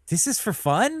 this is for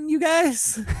fun, you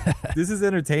guys. This is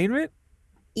entertainment.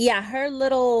 Yeah, her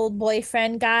little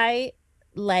boyfriend guy,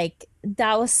 like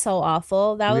that was so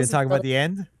awful. That We're gonna was talk about the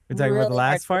end. We're talking about the really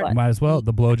last hard to part. Might as well.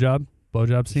 The blowjob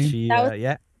scene. She That was-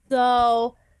 yeah.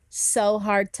 so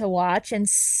hard to watch and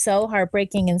so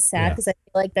heartbreaking and sad Yeah. because I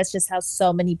feel like that's just how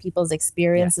so many people's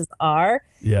experiences are.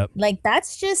 Yep. Like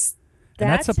that's just And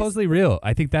that's just- supposedly real.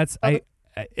 I think that's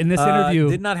in this interview.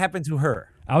 Did not happen to her.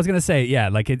 I was gonna say, yeah,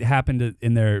 like it happened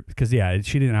in there because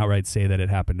she didn't outright say that it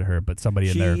happened to her, but somebody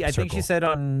in there. I think she said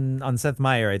on Seth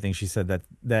Meyer, I think she said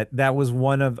that was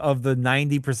one of the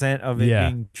 90% of it Yeah.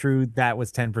 being true. That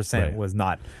was 10% Right. was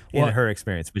not in Well- her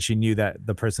experience, but she knew that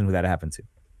the person who that happened to.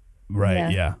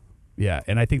 Right. Yeah. Yeah.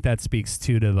 And I think that speaks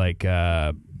too to like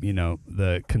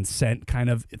the consent kind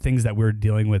of things that we're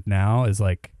dealing with now is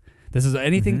like this is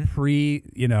anything pre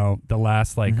the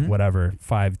last like whatever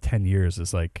 5-10 years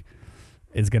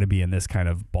is going to be in this kind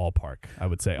of ballpark, I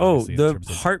would say. Oh, obviously, in the terms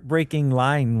of- heartbreaking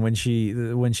line when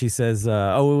she says,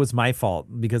 "Oh, it was my fault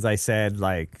because I said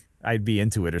like I'd be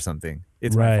into it or something."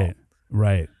 It's my fault.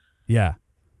 Right. Yeah.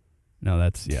 No,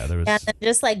 there was. and then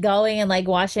just like going and like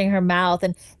washing her mouth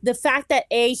and the fact that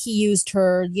he used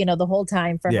her the whole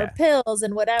time for Yeah. her pills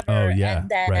and whatever. Oh, yeah, And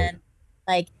then right.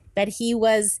 like that he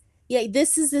was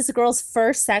this is this girl's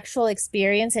first sexual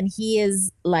experience and he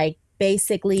is like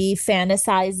basically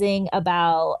fantasizing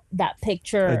about that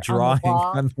picture A drawing on the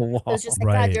wall. on the wall. It was just like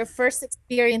Right. God, your first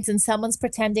experience and someone's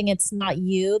pretending it's not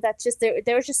you. That's just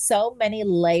there was just so many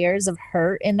layers of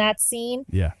hurt in that scene.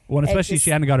 Yeah. Well, and It especially just-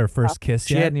 she hadn't got her first kiss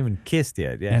She yet. hadn't even kissed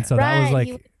yet. Yeah. And so that was Right,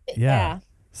 like, yeah.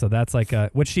 So that's like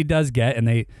which she does get.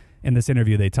 And in this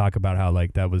interview, they talk about how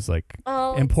like that was like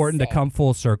Oh, important to insane. come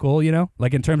full circle,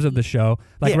 like in terms of the show.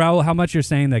 Like Yeah. Raul, how much you're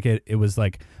saying like it was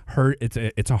like hurt.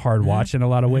 It's a hard watch in a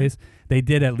lot of ways. They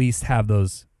did at least have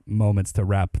those moments to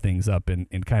wrap things up and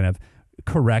kind of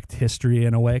correct history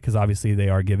in a way. Cause obviously they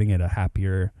are giving it a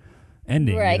happier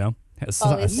ending, Right. a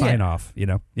Always. sign off,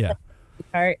 Yeah.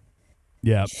 Heart.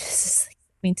 Yeah.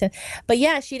 Me too. But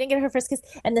yeah, she didn't get her first kiss.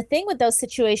 And the thing with those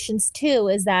situations too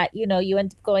is that, you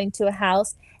end up going to a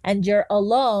house and you're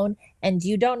alone and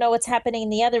you don't know what's happening in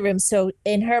the other room. So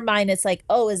in her mind, it's like,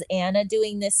 oh, is Anna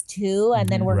doing this too? And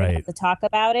then we're going to Right. have to talk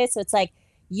about it. So it's like,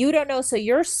 you don't know. So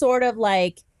you're sort of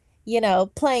like,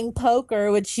 playing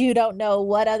poker, which you don't know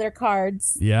what other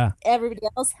cards Yeah. everybody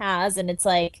else has. And it's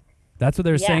like, That's what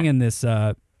they're Yeah. saying in this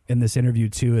interview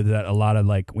too, is that a lot of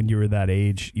like when you were that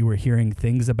age, you were hearing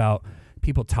things about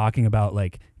people talking about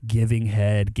like giving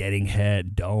head, getting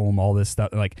head, dome, all this stuff,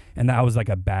 and that was like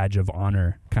a badge of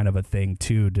honor kind of a thing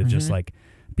too, to just like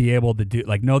be able to do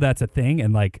know that's a thing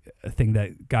and like a thing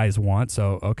that guys want.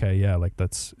 So okay, yeah, like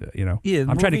that's Yeah,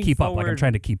 I'm trying to moving keep up. Like I'm forward-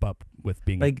 trying to keep up with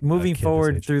being Like a moving kid this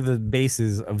forward age. through the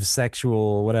bases of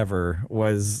sexual whatever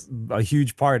was a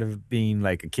huge part of being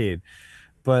like a kid.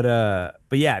 But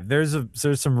yeah, there's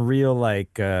some real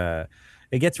like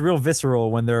it gets real visceral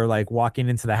when they're like walking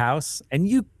into the house and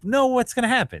you know what's gonna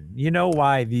happen. You know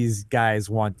why these guys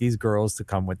want these girls to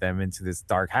come with them into this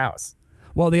dark house.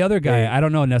 Well, the other guy, They- I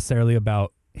don't know necessarily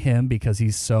about him because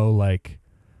he's so like,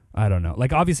 I don't know.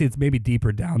 Like obviously it's maybe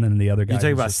deeper down than the other guy. You talking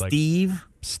who's about just, like, Steve?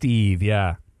 Steve,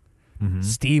 yeah.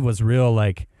 Steve was real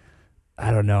like,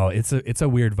 I don't know. It's a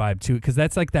weird vibe too because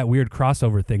that's like that weird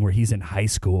crossover thing where he's in high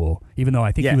school, even though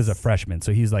I think he was a Yes. freshman,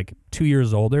 so he's like 2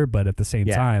 years older, but at the same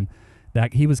Yeah. time,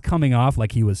 that he was coming off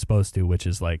like he was supposed to, which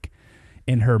is like,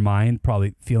 in her mind,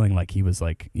 probably feeling like he was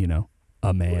like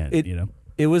a man, It-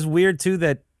 It was weird too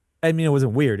that it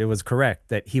wasn't weird. It was correct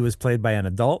that he was played by an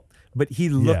adult, but he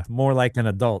looked more like an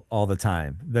adult all the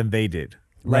time than they did.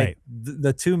 Like Right.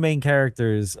 the two main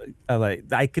characters,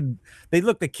 they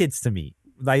looked like kids to me.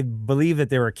 I believe that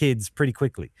they were kids pretty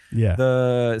quickly. Yeah.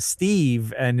 The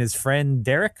Steve and his friend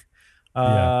Derek,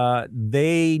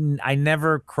 I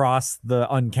never crossed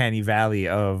the uncanny valley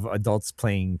of adults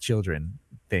playing children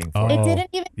thing. Oh, it didn't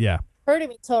even yeah. occur to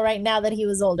me till right now that he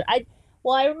was older.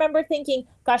 I remember thinking,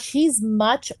 gosh, he's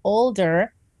much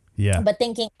older. Yeah. But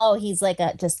thinking, oh, he's like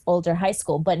a just older high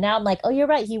school. But now I'm like, oh, you're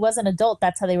right. He was an adult.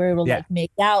 That's how they were able to Yeah. like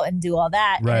make out and do all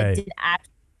that. And Right. it didn't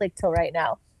actually click till right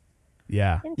now.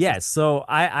 Yeah. Yeah, so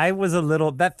I was a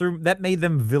little that made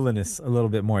them villainous a little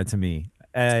bit more to me.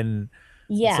 And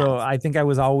Yeah. so I think I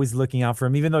was always looking out for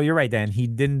him, even though you're right, Dan. He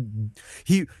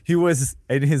was,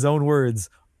 in his own words,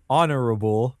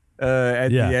 honorable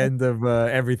at Yeah. the end of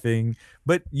everything.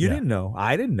 But you Yeah. didn't know.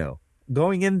 I didn't know.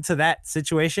 Going into that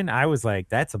situation, I was like,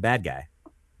 that's a bad guy.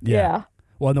 Yeah.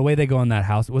 Well, and the way they go in that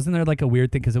house, wasn't there like a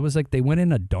weird thing? Because it was like they went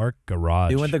in a dark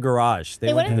garage. They went the garage.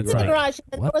 They went into the garage,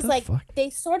 and What it was the like fuck? they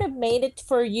sort of made it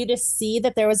for you to see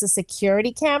that there was a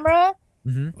security camera.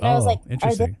 And I was like, are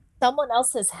interesting. they someone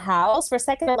else's house? For a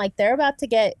second, I'm like, they're about to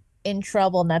get in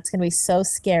trouble, and that's gonna be so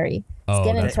scary. Oh,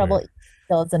 Getting in that's trouble weird.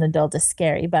 still as an adult is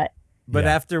scary, but But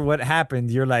Yeah. after what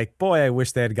happened, you're like, boy, I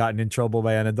wish they had gotten in trouble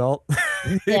by an adult.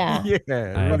 Yeah. Yeah,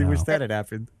 I I really wish know. that had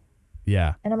happened.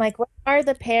 Yeah. and I'm like, where are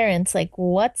the parents? Like,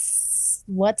 what's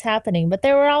happening? But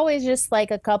there were always just like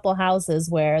a couple houses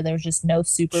where there was just no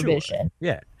supervision.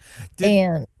 Yeah.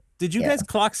 And Did you Yeah. guys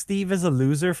clock Steve as a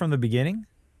loser from the beginning?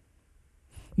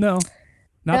 No.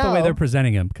 Not the way No. they're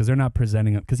presenting him, because they're not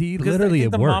presenting him. Because he Because literally I it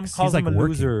think the mom works. calls He's like him a working.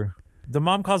 loser. The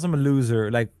mom calls him a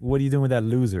loser. Like, what are you doing with that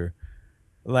loser?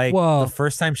 Like Well- the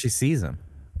first time she sees him.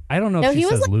 I don't know No, if she he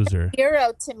was says like loser.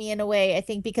 hero to me in a way, I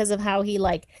think, because of how he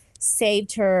like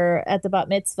saved her at the bat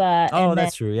mitzvah. Oh, and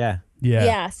that's true. Yeah. Yeah.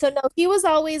 yeah. So no, he was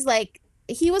always like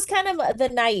he was kind of the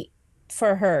knight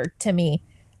for her to me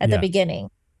at Yeah. the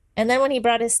beginning. And then when he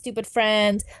brought his stupid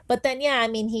friend, but then yeah, I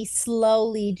mean he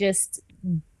slowly just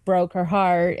broke her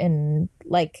heart and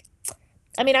like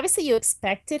I mean obviously you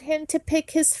expected him to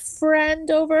pick his friend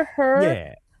over her.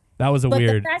 Yeah. That was a But the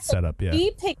weird fact that setup. Yeah.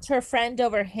 He picked her friend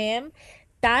over him.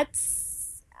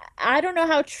 That's I don't know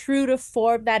how true to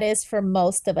form that is for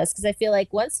most of us because I feel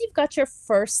like once you've got your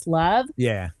first love,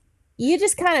 Yeah. you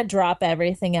just kind of drop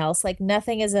everything else. Like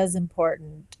nothing is as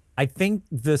important. I think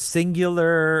the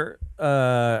singular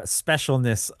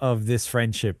specialness of this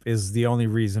friendship is the only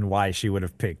reason why she would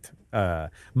have picked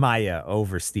Maya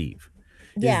over Steve.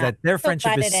 Yeah. Is that their So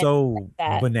friendship glad is it ended so like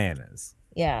that. bananas.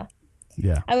 Yeah.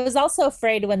 Yeah. I was also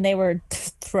afraid when they were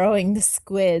throwing the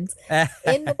squids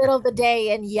in the middle of the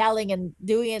day and yelling and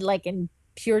doing it like in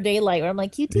pure daylight. Where I'm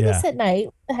like, you do this Yeah. at night?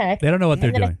 What the heck? They don't know what they're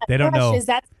And then I doing. thought, They don't gosh, know. Is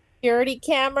that security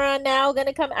camera now going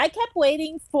to come? I kept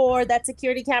waiting for that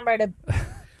security camera to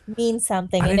mean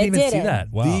something, I and didn't it even see didn't.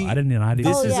 that. Wow. The- I didn't even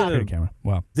this is see a- the camera.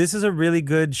 Wow. This is a really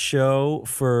good show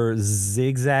for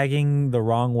zigzagging the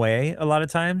wrong way a lot of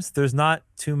times. There's not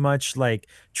too much like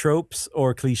tropes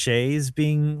or cliches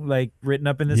being like written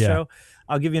up in this Yeah. show.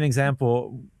 I'll give you an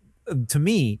example. To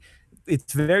me,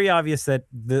 it's very obvious that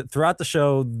throughout the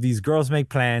show, these girls make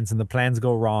plans and the plans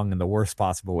go wrong in the worst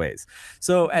possible ways.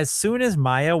 So as soon as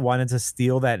Maya wanted to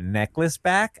steal that necklace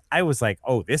back, I was like,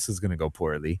 oh, this is going to go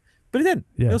poorly. But it didn't.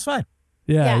 Yeah. It was fine.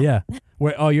 Yeah. Yeah. Yeah.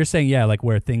 Where? Oh, you're saying where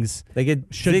like things. Like it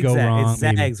Should go zigzag. wrong, It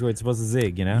zags maybe. where it's supposed to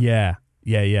zig, you know? Yeah.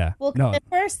 Yeah. Yeah. Well, No. at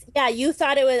first, yeah, you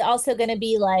thought it was also going to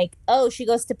be like, oh, she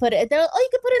goes to put it. They're like, oh, you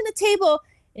can put it on the table.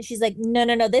 And she's like,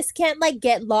 no, this can't like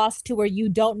get lost to where you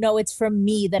don't know it's from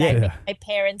me that I Yeah. made my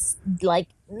parents like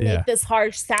make Yeah. this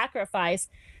harsh sacrifice.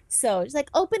 So she's like,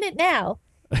 open it now.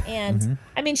 And Mm-hmm.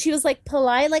 I mean, she was like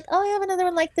polite, like, oh, I have another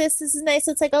one like this. This is nice.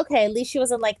 So it's like, okay, at least she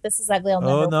wasn't like, this is ugly. I'll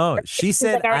Oh never no, wear it." she She's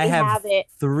said like, I already have it.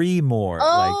 3 more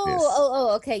Oh, like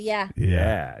this. okay, yeah.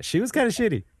 Yeah, she was kind of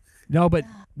shitty. No, but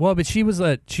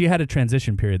she had a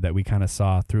transition period that we kind of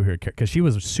saw through her because she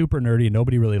was super nerdy and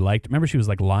nobody really liked. Remember, she was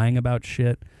like lying about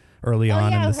shit early Oh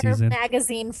on yeah, in the her season.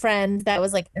 magazine friend that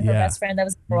was like her Yeah. best friend that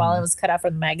was for a while and was cut out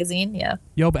from the magazine. Yeah.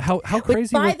 Yo, but how Which,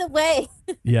 crazy? by was- the way,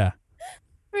 yeah,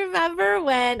 remember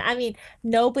when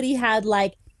nobody had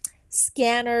like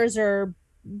scanners or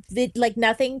like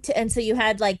nothing to, and so you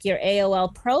had like your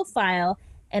AOL profile,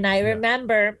 and I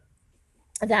remember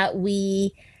that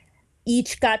we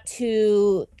each got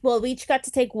to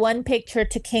take one picture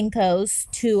to Kinko's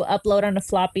to upload on a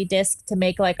floppy disk to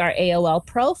make like our AOL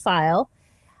profile.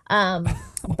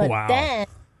 But Wow. then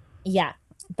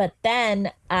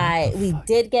we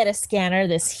did get a scanner,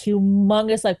 this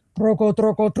humongous like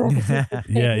thing,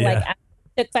 Yeah, yeah. like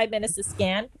took 5 minutes to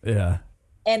scan. yeah.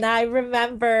 And I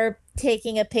remember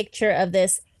taking a picture of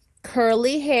this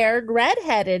curly haired,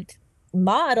 redheaded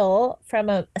model from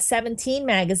a 17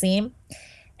 magazine.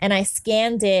 And I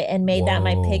scanned it and made that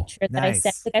my Whoa. picture that I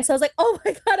sent Nice. the guy. So I was like, oh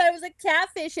my God, I was a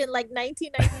catfish in like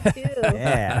 1992.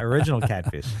 Yeah, original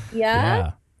catfish.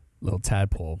 Yeah. Little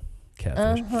tadpole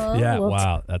catfish. Uh-huh, Yeah, little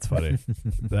wow, that's funny.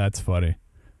 That's funny.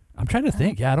 I'm trying to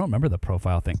think. Yeah, I don't remember the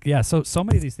profile thing. Yeah, so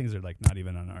many of these things are like not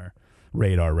even on our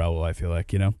radar, Raul. I feel like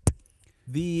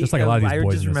just like a lot of these I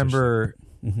boys just in this are remember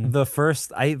Mhm. the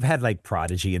first. I've had like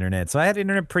Prodigy internet, so I had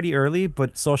internet pretty early,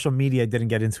 but social media I didn't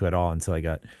get into at all until I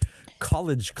got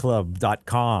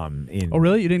collegeclub.com. Oh,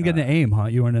 really? You didn't get an AIM, huh?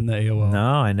 You weren't in the AOL. No,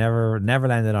 I never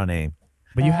landed on AIM.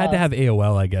 But you had to have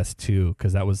AOL, I guess, too,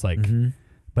 because that was like. Mm-hmm.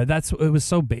 But it was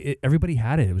so big. Everybody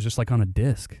had it. It was just like on a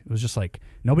disc. It was just like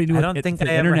nobody knew. I don't think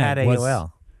the I ever internet had was-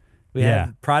 AOL. We Yeah.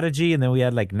 had Prodigy, and then we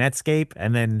had like Netscape,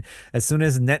 and then as soon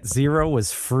as Net Zero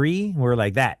was free, we're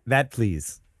like that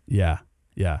please. Yeah,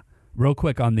 Yeah. Real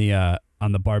quick on the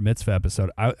bar mitzvah episode,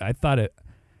 I thought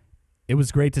it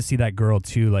was great to see that girl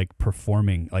too, like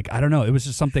performing. Like, I don't know, it was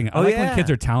just something. I like when kids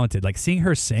are talented. Like seeing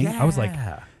her sing, I was like,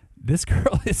 this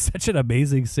girl is such an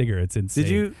amazing singer. It's insane.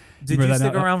 Did you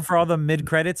stick around for all the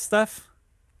mid-credit stuff?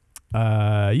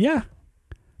 Yeah.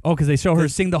 Oh, because they show her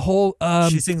sing the whole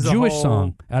she sings Jewish whole,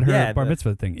 song at her bar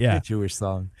mitzvah thing. Yeah, the Jewish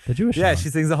song. The Jewish song. song. She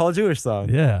sings the whole Jewish song.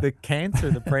 Yeah. The cant or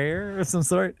the prayer of some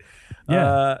sort.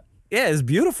 Yeah. Yeah, it's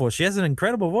beautiful. She has an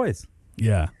incredible voice.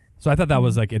 Yeah. So I thought that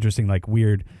was like interesting, like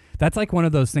weird. That's like one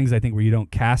of those things I think where you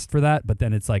don't cast for that, but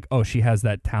then it's like, oh, she has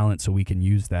that talent, so we can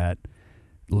use that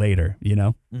later, you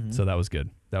know? Mm-hmm. So that was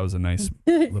good. That was a nice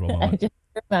little moment. I just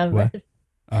remembered.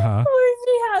 Uh-huh. Where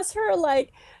she has her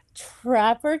like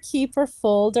trapper keeper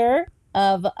folder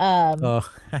of Oh,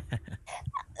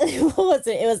 what was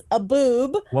it? It was a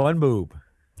boob. one boob.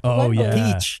 Oh, What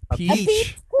yeah. Peach. A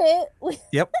peach pit with-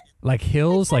 Yep. Like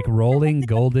hills, like rolling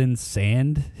golden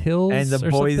sand hills. And the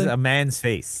or boy's something? a man's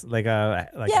face, like a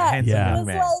yeah, handsome Yeah. it young was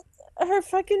man. like her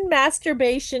fucking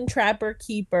masturbation trapper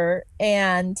keeper.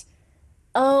 And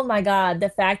oh my god, the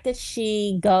fact that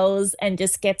she goes and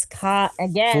just gets caught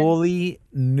again. Fully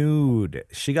nude.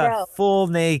 She got Bro. full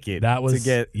naked That was- to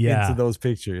get yeah. into those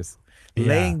pictures. Yeah.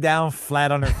 Laying down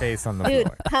flat on her face on the Dude,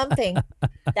 floor. pumping.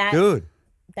 Dude,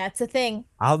 That's a thing.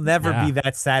 I'll never Yeah. be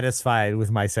that satisfied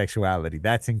with my sexuality.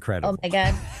 That's incredible. Oh my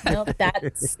god. No, that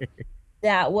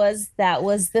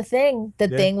was the thing. The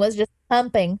Yeah. thing was just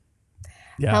pumping.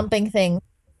 Yeah. Pumping thing.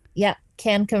 Yeah,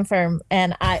 can confirm.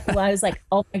 And I was like,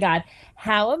 oh my god,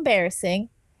 how embarrassing.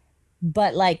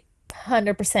 But like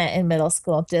 100% in middle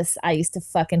school, just I used to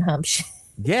fucking hump shit.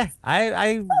 Yeah,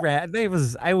 I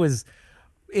was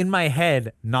in my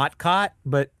head not caught,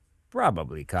 but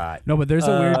probably caught. No, but there's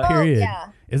a weird period. yeah.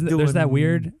 Isn't it? There's that Doing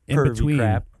weird in pervy between.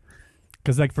 crap.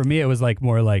 Because like for me, it was like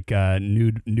more like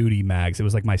nudie mags. It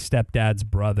was like my stepdad's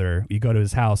brother. You go to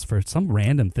his house for some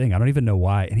random thing. I don't even know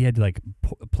why, and he had like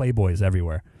Playboys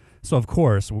everywhere. So of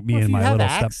course, me Well, if and you my have little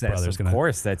access, stepbrother's of gonna.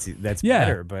 course, that's Yeah.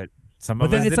 better. But some But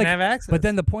of then us it's didn't like, have access. but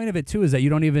then the point of it too is that you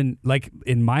don't even like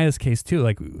in Maya's case too.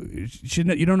 Like,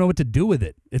 you don't know what to do with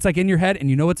it. It's like in your head,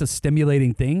 and you know it's a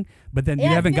stimulating thing, but then you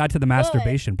Yeah, it haven't feels got to the good.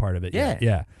 masturbation part of it yet.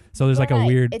 Yeah. So there's like a Right.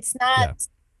 weird. It's not.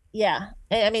 Yeah.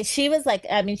 I mean, she was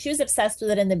obsessed with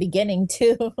it in the beginning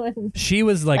too. And She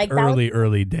was like, Like, that was-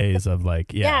 early days of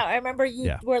like yeah, I remember you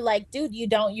Yeah. were like, dude, you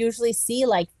don't usually see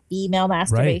like female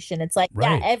masturbation. It's like,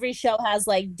 Right. yeah, every show has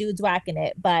like dudes whacking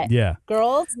it, but yeah.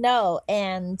 girls, no.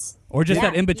 And Or just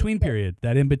Yeah. that in between period,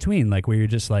 that in between, like where you're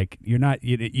just like you're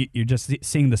just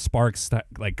seeing the sparks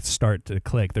start to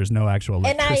click. There's no actual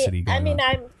electricity I going mean, on.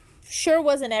 I'm sure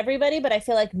wasn't everybody, but I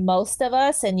feel like most of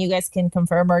us, and you guys can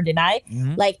confirm or deny,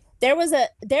 Mhm. like there was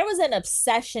an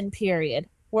obsession period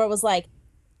where it was like,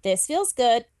 this feels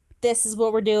good. This is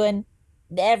what we're doing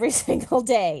every single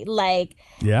day. Like,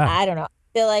 Yeah, I don't know.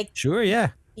 I feel like, Sure,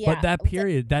 yeah. yeah. but that it was like,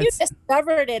 period, you that's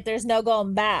discovered it. There's no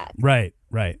going back. right.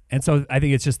 And so I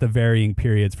think it's just the varying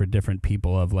periods for different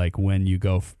people of like when you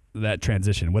go that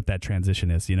transition, what that transition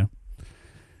is, you know?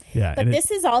 Yeah, But and this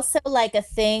is also like a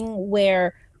thing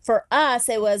where for us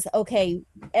it was okay,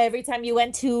 every time you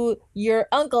went to your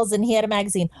uncle's and he had a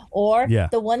magazine, or Yeah.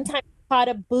 the one time you caught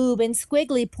a boob and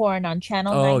squiggly porn on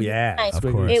channel Oh 99. yeah. Of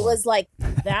Squiggly. course. It was like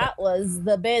that was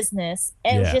the business.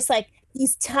 And it Yeah. was just like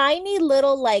these tiny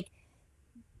little like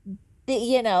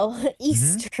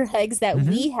Easter eggs that Mhm.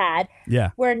 we had, yeah.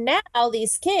 where now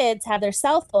these kids have their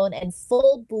cell phone and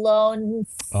full blown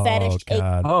Oh fetish.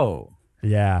 God, Oh,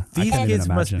 yeah. I these can't even kids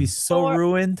must be imagine. so Or-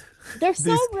 ruined. They're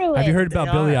so these- ruined. Have you heard about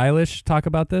They Billie are. Eilish talk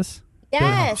about this?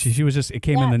 Yes. She was just, it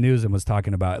came in Yeah. the news and was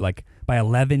talking about like by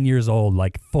 11 years old,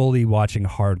 like fully watching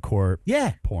hardcore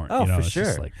Yeah. porn. Oh, you know? for It's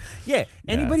just sure. like, Yeah.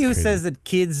 Anybody it's who crazy. says that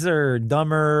kids are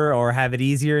dumber or have it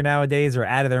easier nowadays are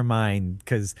out of their mind,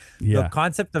 because yeah, the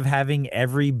concept of having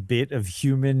every bit of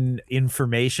human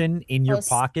information in your Yes.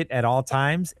 pocket at all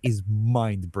times is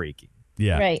mind breaking.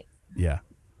 yeah, Right. yeah,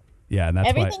 yeah. And that's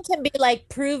Everything can be like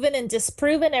proven and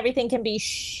disproven. Everything can be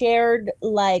shared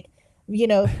like,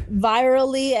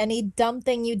 virally. Any dumb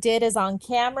thing you did is on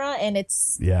camera and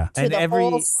it's why, yeah, to And the every-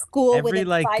 whole school Every within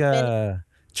like 5 minutes.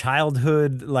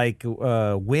 childhood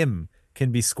whim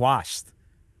can be squashed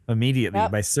immediately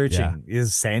Yep. by searching.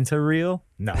 Is Santa real?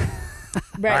 No.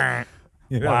 Right.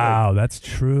 You know, wow, that's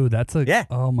true. That's a, Yeah.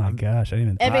 oh my gosh, I didn't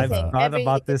even think I've Everything. about that. thought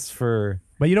about this for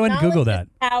But you know what? Google that. Knowledge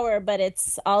is power, but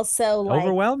it's also like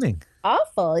overwhelming.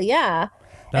 awful. Yeah.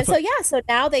 That's and so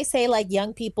now they say like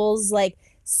young people's like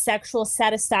sexual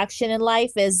satisfaction in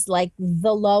life is like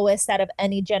the lowest out of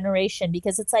any generation,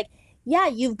 because it's like, yeah,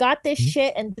 you've got this Mm-hmm.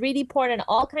 shit and 3D porn and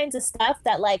all kinds of stuff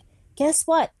that like guess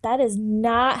what? That is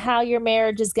not how your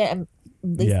marriage is going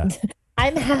to. Yeah.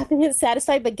 I'm happy and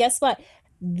satisfied, but guess what?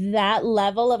 That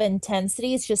level of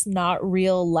intensity is just not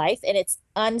real life, and it's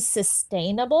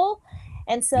unsustainable.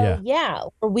 And so, yeah,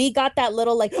 we got that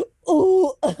little like,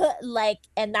 ooh, like,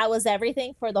 and that was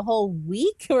everything for the whole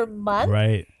week or month.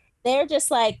 Right. They're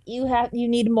just like, you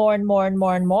need more and more and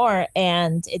more and more.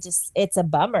 And it's a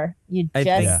bummer. I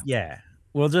think,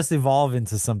 we'll just evolve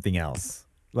into something else.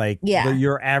 Like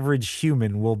your average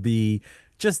human will be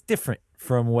just different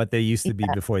from what they used to be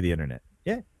before the internet.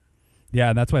 Yeah. Yeah.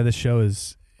 And that's why this show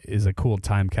is a cool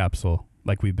time capsule.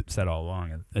 Like we've said all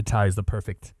along, it ties the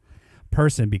perfect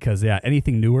person because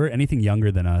anything newer, anything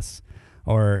younger than us,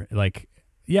 or like,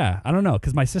 I don't know,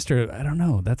 because my sister, I don't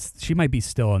know, she might be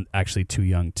still actually too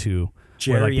young too.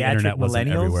 Geriatric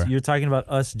millennials? You're talking about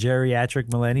us geriatric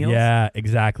millennials? Yeah,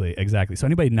 exactly. So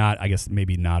anybody not, I guess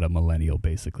maybe not a millennial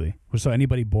basically. So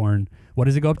anybody born, what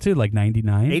does it go up to? Like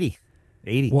 99?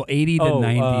 80. Well, 80 to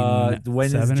 90.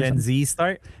 When does Gen Z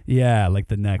start? Yeah, like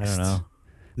the next. I don't know.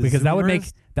 Because that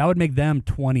would make them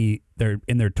 20. They're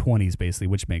in their 20s basically,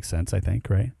 which makes sense, I think,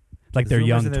 right? Like they're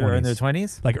young 20s. In their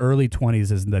 20s? Like early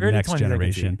 20s is the next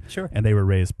generation. Sure. And they were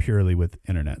raised purely with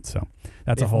internet. So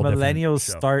that's a whole different millennials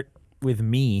start with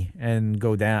me and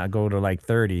go to like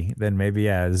 30, then maybe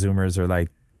Zoomers are like.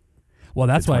 Well,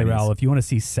 that's why, Raul, if you want to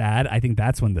see sad, I think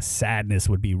that's when the sadness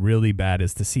would be really bad,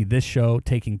 is to see this show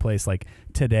taking place like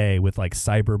today with like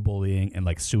cyberbullying and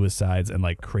like suicides and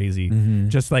like crazy,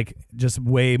 just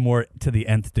way more to the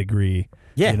nth degree.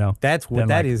 Yeah, you know, that's what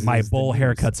that is. My bowl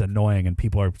haircut's annoying and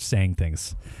people are saying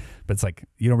things. But it's like,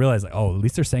 you don't realize like, oh, at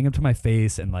least they're saying them to my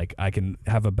face and like I can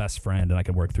have a best friend and I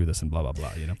can work through this and blah, blah,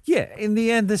 blah, you know? Yeah, in the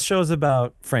end, this show's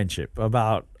about friendship,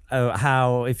 about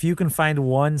how if you can find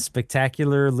one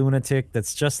spectacular lunatic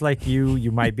that's just like you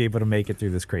might be able to make it through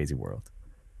this crazy world.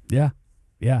 Yeah.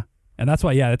 And that's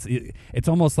why, it's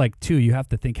almost like, too, you have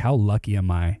to think, how lucky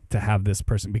am I to have this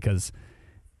person? Because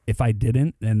if I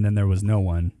didn't and then there was no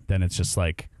one, then it's just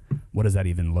like, what does that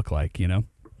even look like, you know?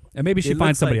 And maybe she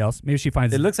finds somebody else. Maybe she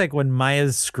finds... It looks like when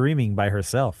Maya's screaming by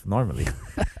herself, normally.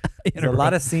 There's a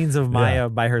lot of scenes of Maya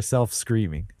by herself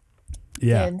screaming.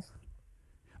 Yeah.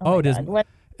 When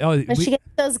she gets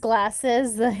those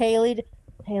glasses, the Haley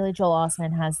Joel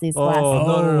Osment has these glasses.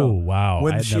 No. Wow.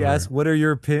 When she asks,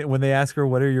 when they ask her,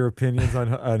 what are your opinions on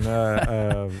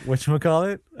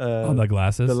whatchamacallit? On the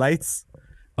glasses? The lights?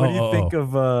 What do you think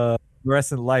of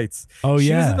fluorescent lights? She was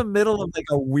in the middle of like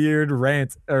a weird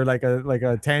rant or like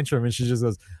a tantrum, and she just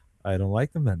goes, I don't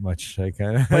like them that much. I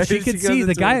kind of. But she could see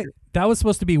the guy. That was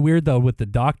supposed to be weird though with the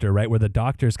doctor, right? Where the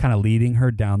doctor's kind of leading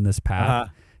her down this path.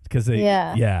 Because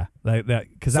like that,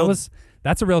 because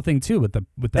that's a real thing too with that.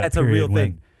 That's a real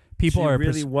thing. People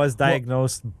she was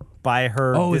diagnosed by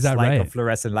her dislike of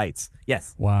fluorescent lights.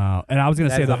 Yes. Wow. And I was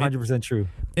gonna say that 100% true.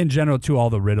 In general, to all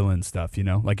the Ritalin stuff, you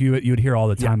know, like you'd hear all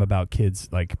the time about kids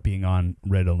like being on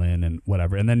Ritalin and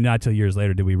whatever, and then not till years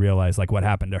later did we realize like what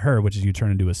happened to her, which is you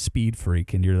turn into a speed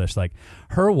freak, and you're just like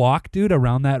her walk, dude,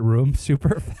 around that room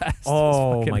super fast.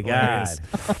 Oh my god,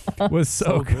 was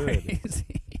so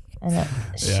crazy. I know.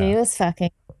 She was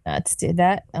fucking nuts, dude.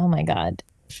 Oh my god.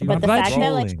 But the fact that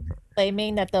like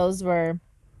claiming that those were,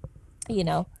 you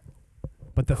know,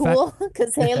 but the cool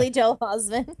because Haley Joel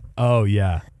Osment. Oh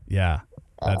yeah.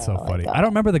 That's so funny. I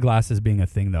don't remember the glasses being a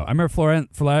thing though. I remember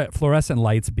fluorescent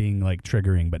lights being like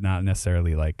triggering, but not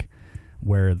necessarily like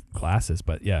wear glasses.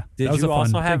 But yeah. Did you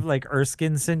also have like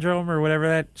Erskine syndrome or whatever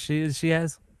that she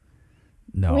has?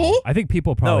 No, Me? I think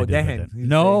people probably did.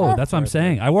 No, that's what I'm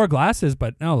saying. I wore glasses,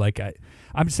 but no, like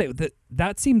I'm saying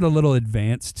that seemed a little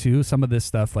advanced too. Some of this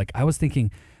stuff, like I was thinking,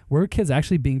 were kids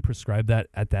actually being prescribed that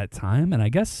at that time? And I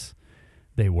guess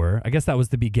they were. I guess that was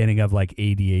the beginning of like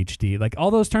ADHD, like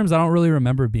all those terms. I don't really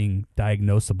remember being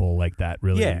diagnosable like that.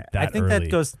 Really, I think early.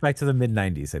 that goes back to the mid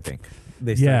 '90s. I think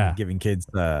they started giving kids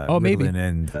maybe.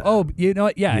 And, you know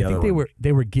what? Yeah, I think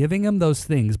they were giving them those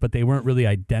things, but they weren't really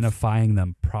identifying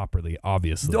them properly.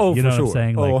 Obviously, you know what I'm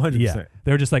saying? Like, 100%. Yeah,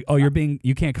 they're just like,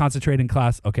 you can't concentrate in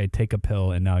class. Okay, take a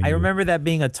pill, and now I remember that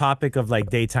being a topic of like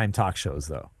daytime talk shows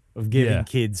though. Of giving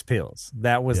kids pills.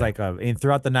 That was like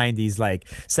throughout the 90s, like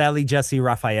Sally Jesse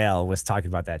Raphael was talking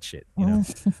about that shit, you know.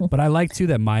 But I like too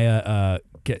that Maya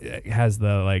has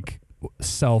the like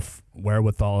self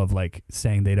wherewithal of like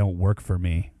saying they don't work for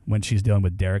me when she's dealing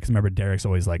with Derek. 'Cause remember Derek's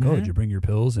always like, oh, did you bring your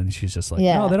pills? And she's just like,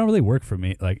 no, they don't really work for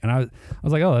me. Like, and I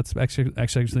was like, oh, that's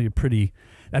actually a pretty,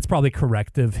 that's probably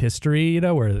corrective history, you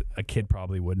know, where a kid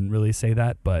probably wouldn't really say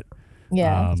that, but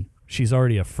she's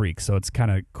already a freak, so it's kind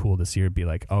of cool to see her be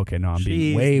like, okay, no, I'm being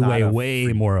She's way, not way, a way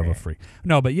freak, more of man. a freak.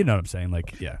 No, but you know what I'm saying?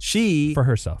 Like, yeah, She for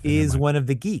herself in her is mind. one of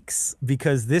the geeks,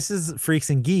 because this is Freaks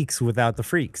and Geeks without the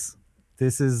freaks.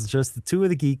 This is just the two of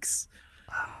the geeks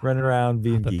running around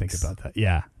being I have to think geeks. about that.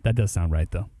 Yeah, that does sound right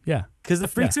though. Yeah, Because the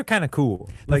freaks are kind of cool.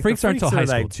 the freaks aren't until high are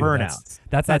school like too. burnouts.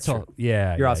 That's true. all.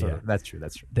 Yeah, You're yeah, also yeah. that's true.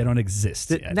 That's true. They don't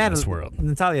exist yet in this world.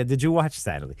 Natalia, did you watch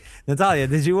Natalia,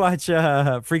 did you watch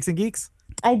Freaks and Geeks?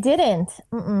 I didn't.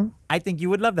 Mm-mm. I think you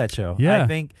would love that show. Yeah. I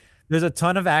think there's a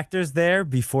ton of actors there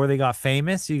before they got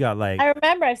famous. You got like, I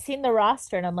remember I've seen the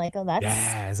roster and I'm like, oh, that's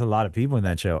yeah, there's a lot of people in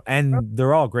that show, and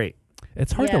they're all great.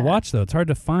 It's hard to Yeah. watch though. It's hard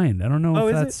to find. I don't know Oh,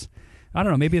 if is it? that's. I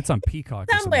don't know. Maybe it's on Peacock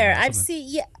or somewhere. something. I've seen.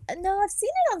 Yeah, no, I've seen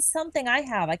it on something. I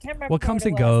have. I can't remember. What comes it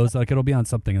and was. goes. Like it'll be on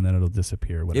something and then it'll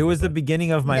disappear. It Whatever, was the but-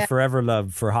 beginning of my Yeah. forever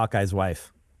love for Hawkeye's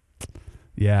wife,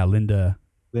 Yeah, Linda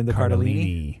Linda Cardellini.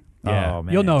 Cardellini. Yeah, Oh,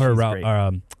 man, you'll know her, she's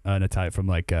great. Natalia, from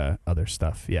like other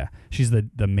stuff. Yeah, she's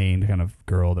the main kind of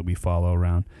girl that we follow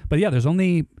around. But yeah, there's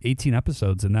only 18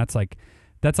 episodes, and that's like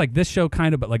this show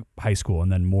kind of, but like high school,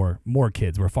 and then more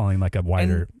kids. We're following like a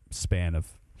wider span of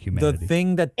The humanity.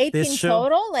 thing that 18 this show,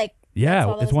 total. Like Yeah, that's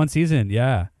all it's those- one season.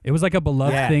 Yeah, it was like a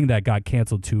beloved Yeah. thing that got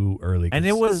canceled too early. and it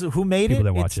 'cause was who made people it?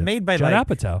 didn't watch It's it. made by Judd like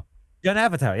Apatow. Judd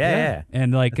Apatow. Yeah.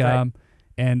 And like That's right.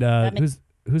 and That makes-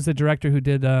 who's the director who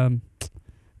did the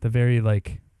very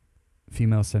like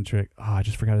female centric. Oh, I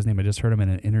just forgot his name. I just heard him in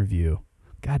an interview.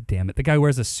 God damn it. The guy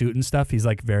wears a suit and stuff. He's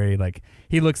like very like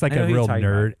he looks like I know a who you're real talking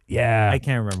nerd. about. Yeah. I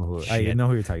can't remember who. I Shit. know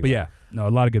who you're talking But about. yeah, no, a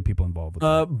lot of good people involved with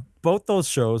it. Both those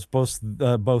shows, both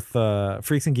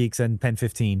Freaks and Geeks and Pen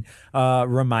 15,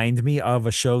 remind me of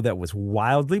a show that was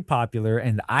wildly popular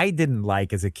and I didn't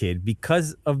like as a kid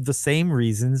because of the same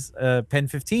reasons. Pen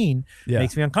 15 Yeah.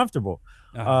 makes me uncomfortable.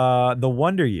 Uh-huh. The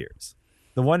Wonder Years.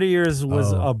 The Wonder Years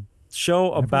was Oh. a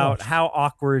show about watched. how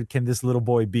awkward can this little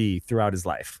boy be throughout his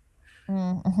life.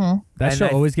 Mm-hmm. That and show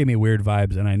I- always gave me weird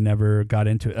vibes and I never got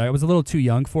into it. I was a little too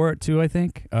young for it too, I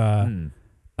think.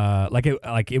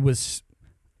 Like it was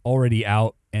already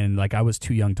out and like I was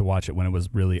too young to watch it when it was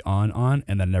really on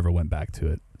and then never went back to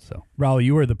it. So Raul,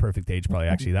 you were the perfect age probably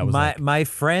actually. That was my like, my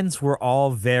friends were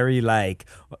all very like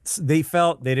they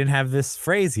felt they didn't have this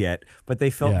phrase yet, but they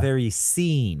felt Yeah. very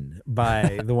seen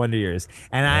by the Wonder Years,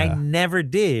 and I Yeah. never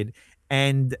did.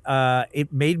 And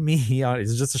it made me.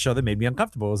 It's just a show that made me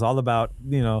uncomfortable. It was all about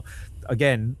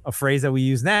again a phrase that we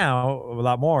use now a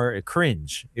lot more.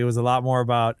 Cringe. It was a lot more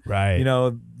about right.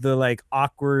 the like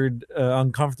awkward,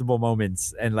 uncomfortable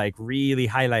moments and like really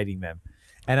highlighting them.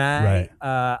 And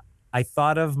I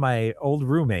thought of my old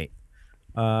roommate.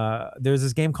 There's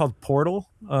this game called Portal.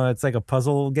 It's like a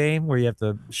puzzle game where you have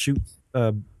to shoot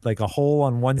like a hole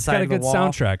on one It's side got a of the good wall.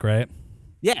 soundtrack, right?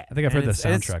 Yeah, I think I've heard and the it's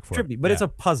soundtrack for it. trippy, but Yeah. it's a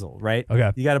puzzle, right?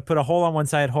 Okay. You got to put a hole on one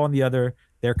side, hole on the other.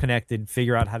 They're connected.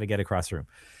 Figure out how to get across the room.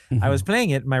 Mm-hmm. I was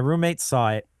playing it. My roommate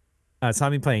saw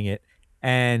me playing it,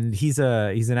 and he's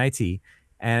an IT.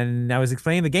 And I was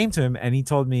explaining the game to him, and he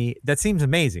told me that seems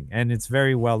amazing and it's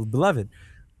very well beloved,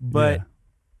 but Yeah.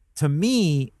 to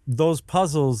me, those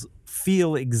puzzles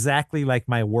feel exactly like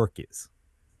my work is.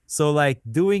 So like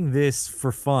doing this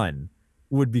for fun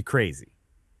would be crazy.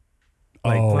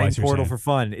 Like Oh, I playing see what you're Portal saying. for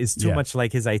fun is too Yeah. much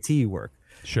like his IT work.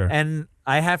 Sure. And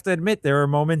I have to admit, there are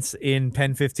moments in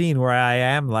Pen 15 where I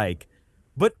am like,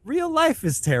 but real life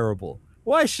is terrible.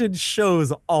 Why should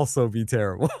shows also be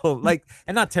terrible? Like,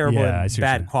 and not terrible Yeah, I in see what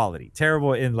you're bad saying. quality,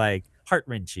 terrible in like heart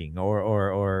wrenching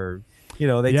or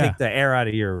they Yeah. take the air out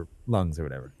of your lungs or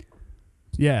whatever.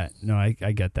 Yeah, no, I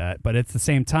get that. But at the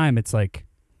same time, it's like,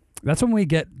 that's when we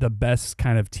get the best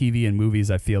kind of TV and movies,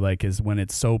 I feel like, is when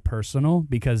it's so personal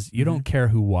because you don't care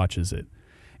who watches it.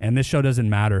 And this show doesn't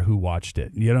matter who watched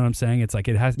it. You know what I'm saying? It's like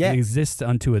it exists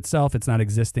unto itself. It's not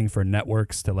existing for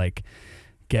networks to like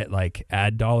get like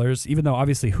ad dollars, even though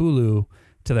obviously Hulu,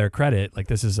 to their credit, like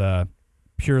this is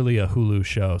purely a Hulu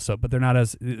show. So, but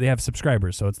they have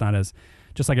subscribers. So it's not as,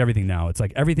 just like everything now, it's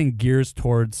like everything gears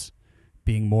towards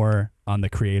being more on the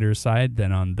creator side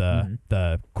than on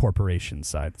the corporation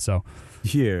side. So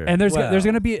Yeah. and there's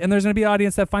gonna be an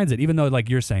audience that finds it, even though like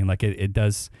you're saying, like it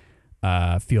does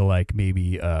feel like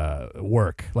maybe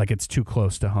work, like it's too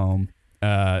close to home,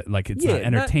 like it's not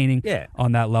entertaining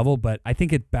on that level. But I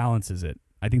think it balances it.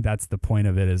 I think that's the point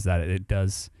of it, is that it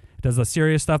does the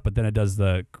serious stuff, but then it does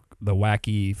the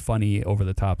wacky, funny, over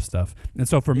the top stuff. And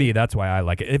so for me, that's why I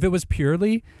like it. If it was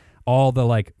purely all the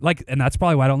like, and that's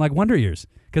probably why I don't like Wonder Years,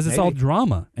 because it's all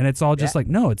drama and it's all just like,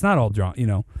 no, it's not all drama.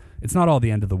 It's not all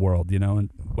the end of the world, and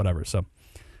whatever. So,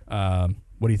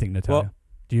 what do you think, Natalia? Well-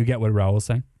 Do you get what Raul's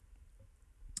saying?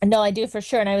 No, I do for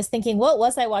sure. And I was thinking, what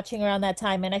was I watching around that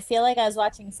time? And I feel like I was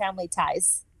watching Family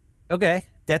Ties. Okay.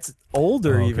 That's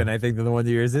older Oh, okay. even, I think, than the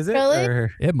Wonder Years, is it? Really?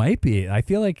 Or- It might be. I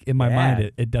feel like in my Yeah.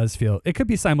 mind it does feel. It could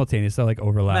be simultaneous, so like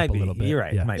overlap Might a be. little bit. You're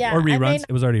right, Yeah. might be. Yeah, Or I reruns. mean-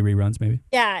 It was already reruns, maybe.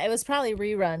 Yeah, it was probably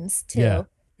reruns too. Yeah.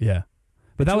 Yeah.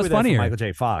 But that you was were there for funnier. Michael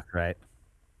J. Fox, right?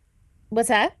 What's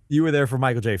that? You were there for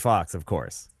Michael J. Fox, of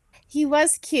course. He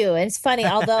was cute, and it's funny.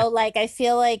 Although, like, I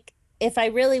feel like if I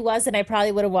really wasn't, I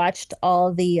probably would have watched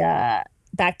all the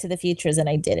Back to the Futures, and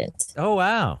I didn't, Oh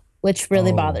wow. which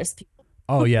really Oh. bothers people.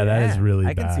 Oh yeah, that is Yeah, really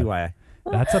I bad. can see why.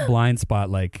 That's a blind spot.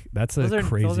 Like that's a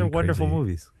crazy. Those are wonderful crazy-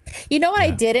 movies. You know what I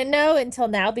Yeah. didn't know until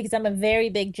now, because I'm a very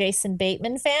big Jason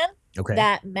Bateman fan. Okay.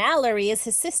 That Mallory is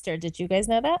his sister. Did you guys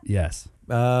know that? Yes.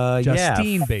 Yeah.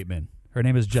 Justine Bateman. Her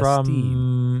name is Justine.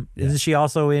 From Yeah. isn't she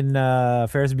also in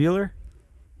Ferris Bueller?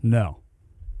 No.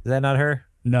 Is that not her?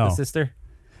 No. The sister?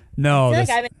 No. I feel this-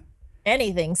 like I haven't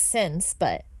anything since,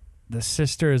 but the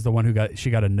sister is the one who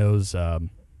got a nose.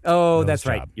 Oh, Nose that's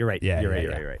right. job. You're right. Yeah, you're yeah, right.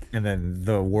 yeah. You're right. And then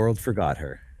the world forgot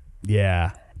her.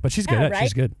 Yeah, but she's good. Yeah, at it. She's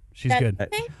right? good. She's that good.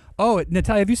 thing? Oh,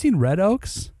 Natalia, have you seen Red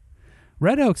Oaks?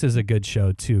 Red Oaks is a good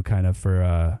show too, kind of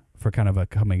for kind of a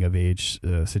coming of age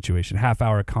situation.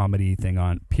 Half-hour comedy thing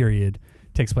on period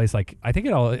takes place like I think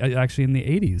it all actually in the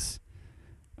 80s.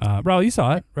 Raul, you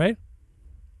saw it, right?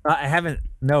 I haven't.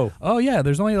 No. Oh yeah,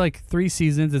 there's only like 3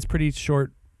 seasons. It's pretty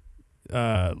short,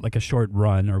 like a short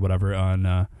run or whatever on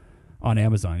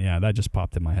Amazon. Yeah, that just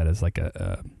popped in my head as like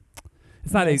a.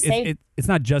 It's not it's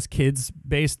not just kids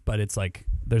based, but it's like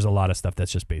there's a lot of stuff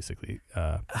that's just basically.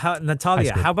 Natalia,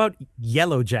 school. how about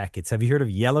Yellow Jackets? Have you heard of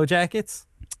Yellow Jackets?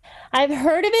 I've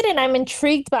heard of it and I'm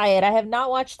intrigued by it. I have not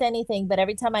watched anything, but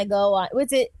every time I go on,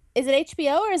 is it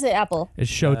HBO or is it Apple?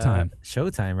 It's Showtime.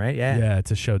 Showtime, right? Yeah. Yeah,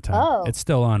 it's a Showtime. Oh. It's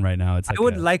still on right now. It's like I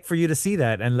would a- like for you to see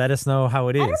that and let us know how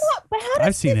it is. I don't know, but how does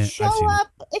I've seen it it. show I've seen it. up?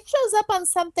 It shows up on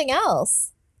something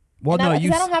else. well, And no, I,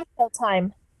 you. 'cause I don't have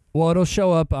Showtime. Well, it'll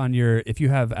show up on your if you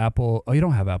have Apple. Oh, you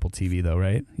don't have Apple TV though,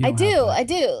 right? You I don't do. have that. I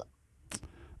do.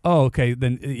 Oh, okay.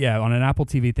 Then yeah, on an Apple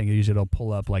TV thing, usually it'll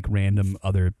pull up like random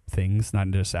other things, not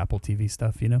just Apple TV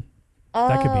stuff. You know,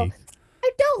 that could be. I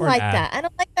don't Or an like ad. that. I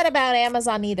don't like that about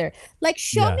Amazon either. Like,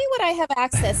 show Yeah. me what I have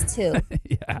access to,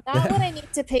 Yeah, not what I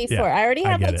need to pay for. Yeah, I already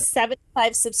I have get like it.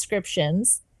 75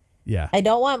 subscriptions. yeah. I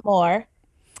don't want more.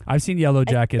 I've seen Yellow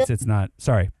Jackets. It's not.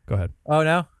 Sorry, go ahead. Oh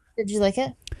no. Did you like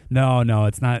it? No,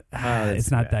 it's not. that's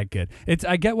it's not bad. that good. It's.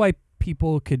 I get why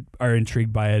people are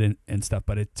intrigued by it and stuff,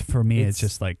 but it's for me, it's It's-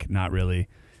 just like not really.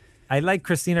 I like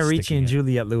Christina Ricci Sticking and it.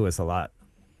 Juliette Lewis a lot.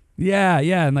 Yeah,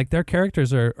 and like their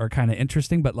characters are kind of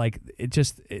interesting, but like it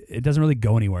doesn't really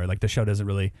go anywhere. Like the show doesn't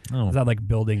really. Oh. It's not like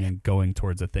building and going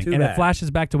towards a thing, Too and it bad. flashes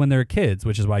back to when they were kids,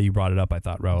 which is why you brought it up. I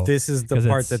thought, Ro. This is the 'Cause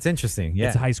part it's- that's interesting. Yeah.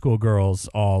 It's high school girls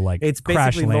all like It's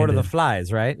crash basically Lord of the landed.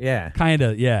 Flies, right? Yeah. Kind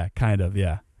of, yeah.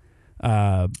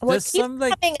 What There's keeps some,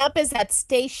 like- coming up is that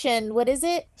station. What is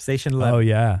it? Station 11. Oh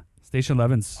yeah, Station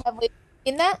 11's. Have we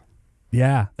seen that?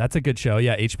 Yeah, that's a good show.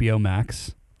 Yeah, HBO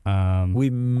Max. We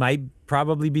might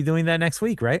probably be doing that next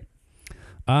week, right?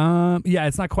 Yeah,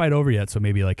 it's not quite over yet, so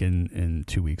maybe like in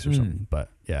 2 weeks or something. But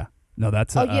yeah, no,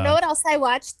 that's. Oh, you know what else I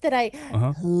watched that I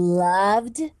Uh-huh.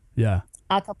 loved? Yeah.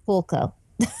 Acapulco.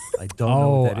 I don't know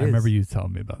Oh, what that I is. remember you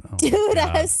telling me about that. Oh, Dude, God.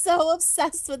 I was so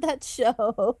obsessed with that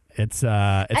show. It's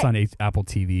on Apple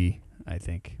TV, I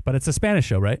think, but it's a Spanish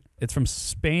show, right? It's from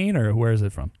Spain, or where is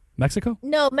it from? Mexico?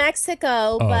 No,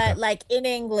 Mexico, but okay. like in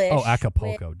English. Oh,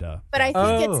 Acapulco, duh. But I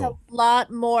think it's a Oh.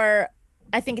 lot more.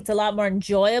 I think it's a lot more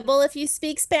enjoyable if you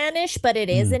speak Spanish, but it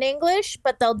is in English.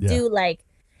 But they'll Yeah. do like,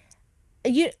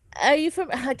 are you from?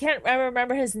 I can't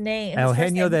remember his name. his first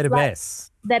Eugenio name.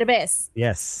 Derbez. Derbez.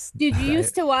 Yes. Did you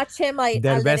used to watch him like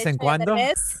Al Derbez en Derecho y Al Cuando?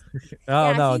 Derbez? Oh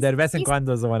Yeah, no, he's- Derbez en he's-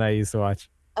 Cuando is the one I used to watch.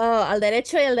 Oh, Al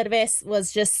Derecho y Al Derbez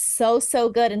was just so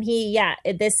good, and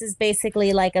this is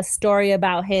basically like a story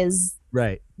about his,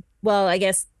 Right. well, I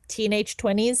guess teenage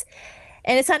 20s,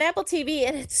 and it's on Apple TV,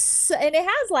 and it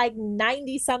has like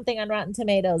 90 something on Rotten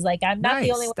Tomatoes. Like, I'm not the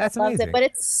Nice. only one That's that loves amazing. it, but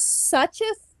it's such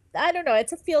a, I don't know,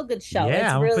 it's a feel good show. Yeah, It's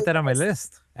I'm gonna really put that on my nice.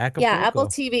 list. Acapulco. Yeah, Apple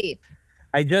TV.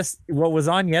 What was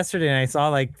on yesterday, and I saw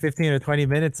like 15 or 20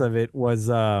 minutes of it was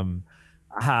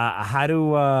how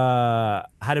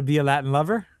to be a Latin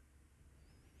lover.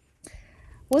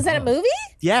 Was that a movie?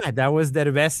 Yeah, that was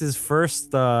Derbez's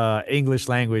first English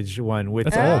language one with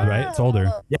That's old, right? It's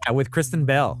older. yeah, with Kristen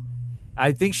Bell.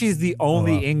 I think she's the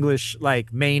only wow. English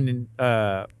like main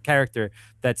character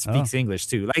that speaks English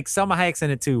too. Like Selma Hayek's in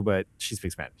it too, but she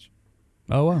speaks Spanish.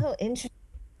 Oh wow. Oh, interesting.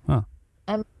 Huh.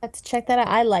 I'm gonna have to check that out.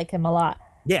 I like him a lot.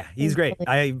 Yeah, he's great.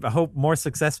 I hope more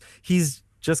success. He's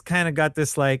just kind of got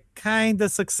this like kind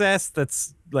of success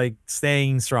that's like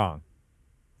staying strong.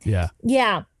 Yeah.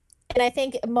 Yeah. And I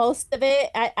think most of it,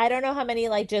 I don't know how many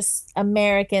like just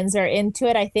Americans are into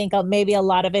it. I think maybe a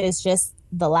lot of it is just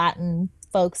the Latin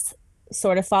folks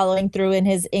sort of following through in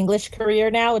his English career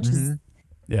now, which is,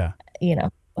 Yeah. you know,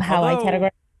 how I Although-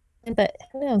 categorize him. But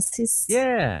who knows? He's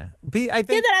Yeah. I did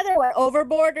think. that other one,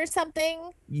 Overboard or something.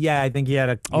 Yeah, I think he had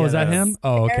a. Oh, is that him?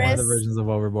 Oh, okay. One of Paris. the versions of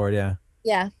Overboard. Yeah.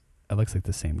 Yeah, It looks like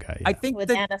the same guy. Yeah. I think with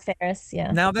that Anna Faris.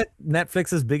 Yeah. now that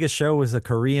Netflix's biggest show was a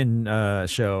Korean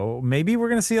show, maybe we're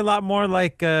gonna see a lot more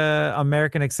like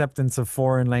American acceptance of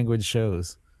foreign language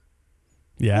shows.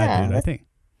 Yeah, Yeah. dude.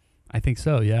 I think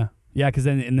so. Yeah. Yeah, because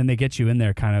then they get you in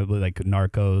there, kind of like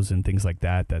Narcos and things like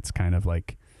that. That's kind of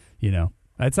like,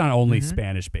 it's not only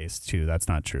Spanish based too. That's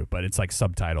not true, but it's like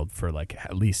subtitled for like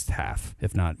at least half,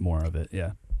 if not more of it.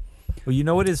 Yeah. Well, you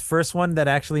know what his first one that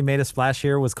actually made a splash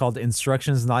here was called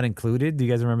Instructions Not Included. Do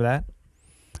you guys remember that?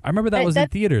 I remember that was in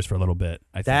theaters for a little bit.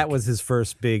 That was his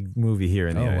first big movie here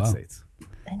in the Oh, United wow. States.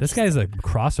 This guy's a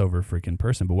crossover freaking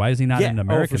person, but why is he not Yeah, in oh,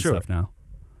 American for sure. stuff now?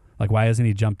 Like, why hasn't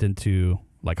he jumped into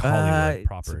like Hollywood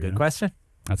proper? It's a you good know? question.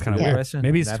 That's kind of Good weird. question.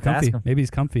 Maybe he's I'd have to ask comfy. him. Maybe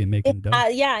he's comfy and making dough.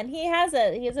 Yeah, and he has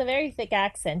a very thick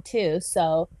accent too.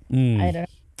 So Mm. I don't know.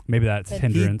 Maybe that's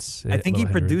hindrance. I think he little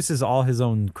hindrance. produces all his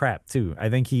own crap too. I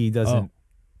think he doesn't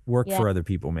work Yeah. for other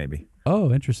people. Maybe.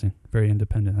 Oh, interesting. Very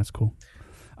independent. That's cool.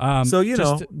 So you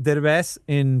know, just- Derbez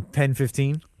in Pen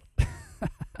 15.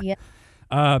 Yeah.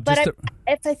 Just But to-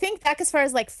 if I think back as far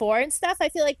as like foreign stuff, I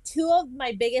feel like two of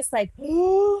my biggest like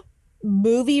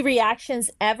movie reactions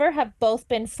ever have both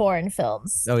been foreign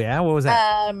films. Oh yeah, what was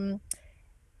that?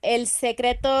 El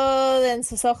Secreto en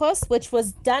sus ojos, which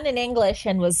was done in English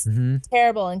and was Mm-hmm.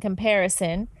 terrible in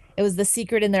comparison. It was The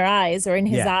Secret in Their Eyes or in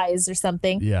his Yeah. eyes or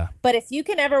something. yeah. But if you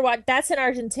can ever watch, that's an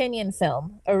Argentinian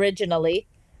film originally.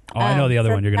 Oh, I know the other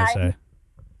for one you're gonna Prime- say.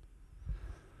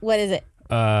 What is it?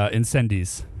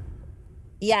 Incendies.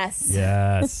 Yes.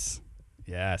 Yes.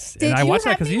 Yes. Did and I you watched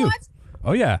that have because me you. watch-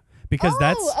 Oh yeah, because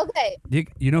that's okay.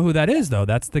 you know who that is though.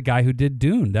 That's the guy who did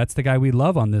Dune. That's the guy we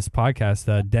love on this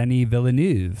podcast, Denis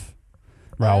Villeneuve.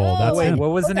 Raul, Oh, that's Wait, him.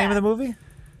 what was the know name of the movie?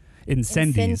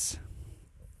 Incendies.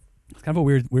 It's kind of a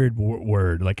weird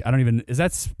word. Like I don't even. Is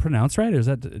that pronounced right, or is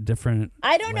that different?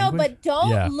 I don't know, language? but don't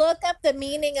Yeah. look up the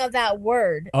meaning of that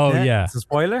word. Oh yeah. It's a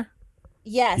spoiler.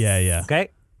 Yes. Yeah. Okay.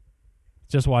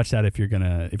 Just watch that if you're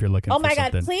looking. Oh for my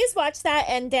God! something. Please watch that,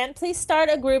 and Dan, please start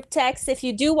a group text. If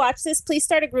you do watch this, please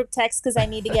start a group text because I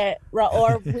need to get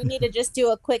or we need to just do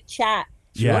a quick chat.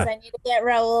 Yeah. Because I need to get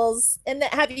Raul's. And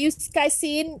have you guys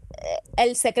seen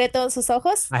El Secreto en sus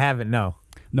ojos? I haven't. No.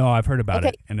 No, I've heard about Okay.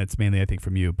 it, and it's mainly I think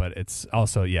from you, but it's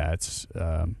also it's.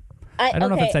 I don't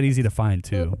know if it's that easy to find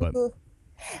too, but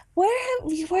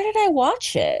where did I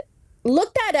watch it?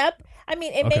 Look that up. I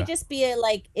mean, it may Okay. just be a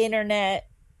like internet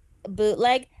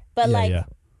bootleg, but yeah, like yeah.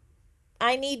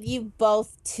 I need you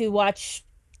both to watch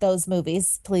those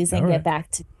movies, please, and All get right.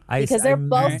 back to because they're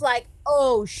both like,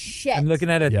 oh shit. I'm looking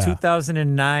at a Yeah.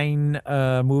 2009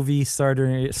 movie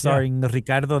starring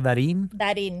Ricardo Darín.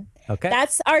 Darin. Okay.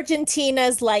 That's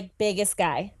Argentina's like biggest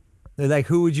guy. Like,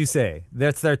 who would you say?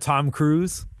 That's their Tom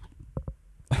Cruise.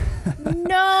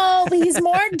 No, he's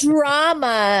more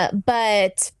drama,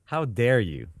 but How dare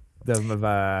you?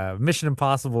 The Mission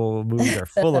Impossible movies are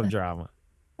full of drama.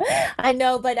 I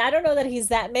know, but I don't know that he's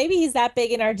that. Maybe he's that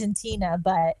big in Argentina,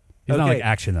 but He's not like Okay.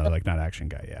 action though, like not action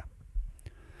guy. Yeah.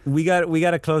 We got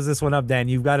to close this one up, Dan.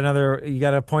 You got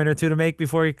a point or two to make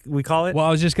before we call it? Well,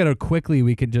 I was just gonna quickly.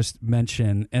 We could just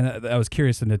mention, and I was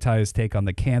curious in Natalia's take on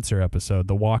the cancer episode,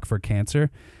 the Walk for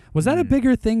Cancer. Was that a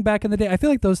bigger thing back in the day? I feel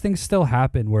like those things still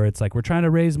happen, where it's like we're trying to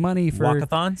raise money for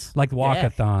Walkathons? like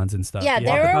walkathons and stuff. yeah,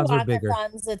 there were Walkathons were bigger.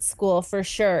 walkathons at school for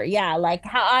sure. Yeah, like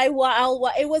how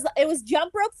it was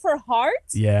jump rope for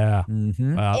hearts. Yeah.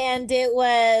 Mm-hmm. And it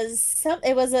was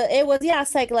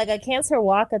it's like a cancer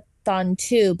walkathon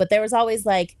too, but there was always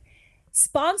like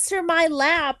sponsor my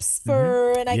laps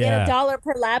for and I get Yeah. $1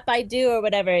 per lap I do or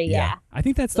whatever. Yeah. I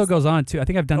think that still goes on too. I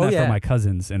think I've done Oh, that yeah. for my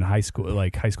cousins in high school or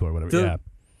whatever. Dude, yeah.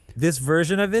 This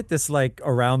version of it, this like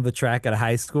around the track at a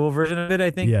high school version of it,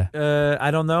 I think. Yeah. I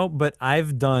don't know, but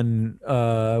I've done.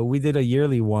 We did a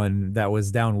yearly one that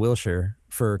was down Wilshire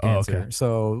for cancer. okay.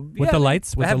 So With yeah, the they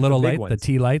lights, with the have little big light, the ones.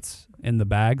 T lights in the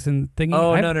bags and thingy.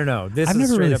 Oh I've- no! This I've is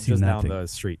never straight really up seen just that down thing. the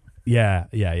street. Yeah.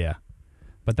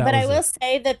 But that But I was will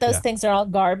say that those yeah. things are all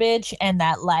garbage and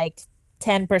that like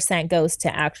 10% goes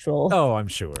to actual Oh, I'm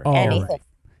sure. Oh, anything.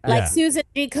 Like Yeah. Susan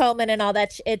G. Komen and all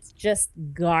that. It's just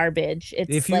garbage. It's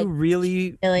If you like really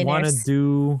want to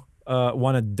millionaires.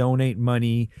 want to donate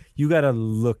money, you got to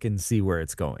look and see where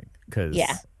it's going because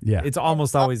Yeah. Yeah. it's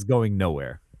almost always going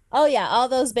nowhere. Oh yeah, all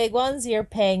those big ones, you're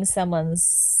paying someone's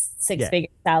six-figure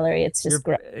salary. It's just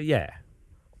You're- gross. yeah.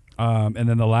 And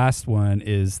then the last one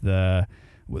is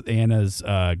with Anna's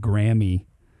Grammy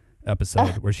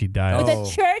episode where she died. Oh, the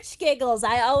church giggles.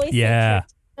 I always say Yeah, church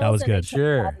that was giggles, good. and I talk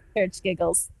Sure. about the church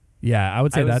giggles. Yeah, I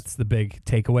would say that's the big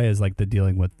takeaway is like the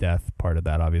dealing with death part of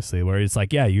that, obviously, where it's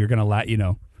like, yeah, you're gonna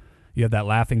you have that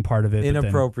laughing part of it. but then-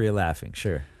 Inappropriate laughing,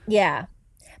 sure. Yeah,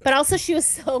 but also she was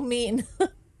so mean.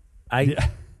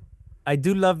 I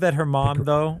do love that her mom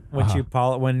though when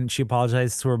she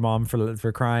apologized to her mom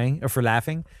for crying or for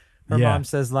laughing, her Yeah. mom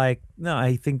says like, no,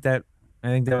 I think that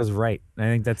was right. I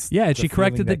think that's Yeah, and the she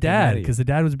corrected the feeling that came out dad of you. because the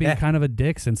dad was being Yeah. kind of a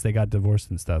dick since they got divorced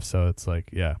and stuff. So it's like,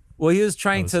 yeah. Well, he was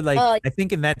trying to like. Oh. I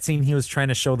think in that scene, he was trying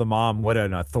to show the mom what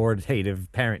an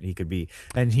authoritative parent he could be,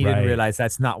 and he didn't Right. realize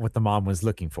that's not what the mom was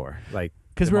looking for. Like,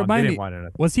 Because the mom remind didn't me, want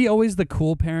to- was he always the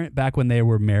cool parent back when they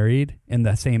were married in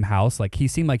the same house? Like he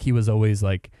seemed like he was always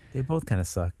like They both kind of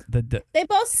sucked. the They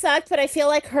both sucked, but I feel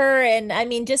like her and I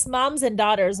mean, just moms and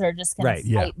daughters are just gonna Right, fight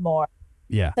yeah. more.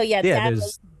 yeah. So yeah, Yeah, that there's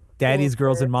was daddy's cool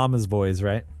girls for- and mama's boys,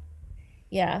 right?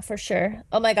 yeah, for sure.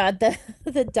 Oh my god,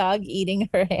 the dog eating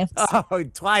her hamster. Oh,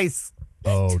 twice.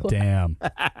 Oh damn.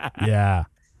 Yeah.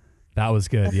 That was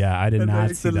good. Yeah, I did And not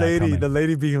like see the that lady, coming. the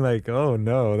lady being like, "Oh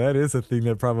no, that is a thing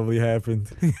that probably happened."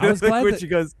 I was Like glad when that- she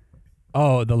goes,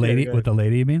 Oh, the lady go with the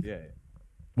lady, you mean? "Yeah."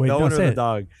 Wait, The don't owner say of the it.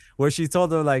 dog, where she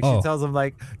told him like Oh. she tells him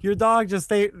like, "Your dog just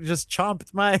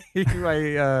chomped my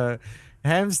my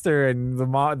hamster," and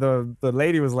the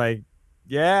lady was like,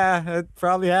 "Yeah, it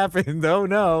probably happened." Oh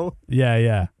no. Yeah,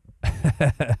 yeah.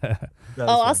 That was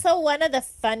Oh, fun. also one of the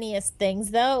funniest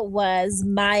things though was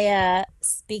Maya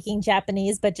speaking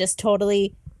Japanese, but just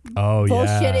totally Oh yeah.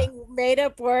 bullshitting made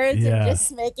up words Yeah. and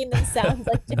just making them sound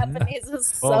like Japanese was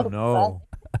so Oh no.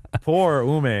 Poor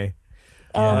Ume. funny.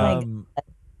 Oh my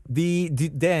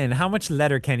god. Dan, how much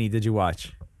Letterkenny did you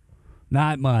watch?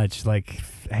 Not much, like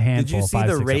a handful. Did you see 5,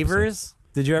 the 6 Ravers? episodes.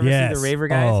 Did you ever Yes. see the Raver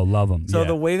guys? Oh, love them. So yeah.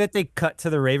 the way that they cut to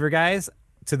the Raver guys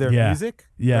to their Yeah. music,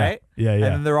 Yeah. right? Yeah, yeah.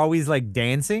 And then they're always like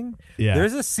dancing. Yeah.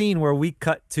 There's a scene where we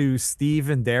cut to Steve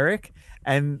and Derek,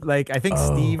 and like I think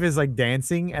Oh. Steve is like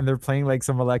dancing, and they're playing like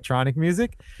some electronic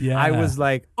music. Yeah. I was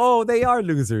like, oh, they are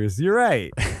losers. You're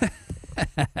right.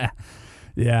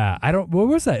 Yeah, I don't. What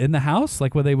was that in the house?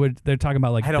 Like where they're talking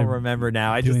about like I don't they're- remember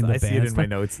now. I doing the see it band in my stuff?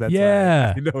 notes. That's Yeah.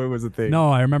 why I know it was a thing. No,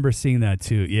 I remember seeing that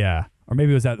too. Yeah, or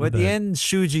maybe it was at But at the end,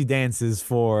 Shuji dances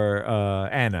for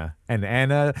Anna, and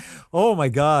Anna, oh my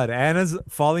God, Anna's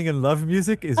falling in love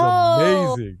music is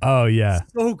Oh. amazing. Oh yeah,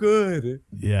 So good.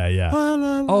 yeah, yeah.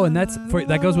 Oh, and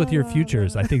that goes with your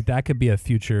futures. I think that could be a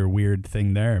future weird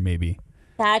thing there, maybe.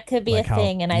 That could be Like a how-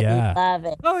 thing, and I yeah. love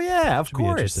it. Oh yeah, of Should be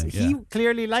course. interesting, He yeah.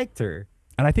 clearly liked her.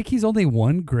 And I think he's only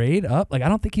one grade up. Like I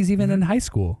don't think he's even in high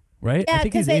school, right? I Yeah,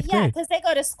 think because he's 8th grade. they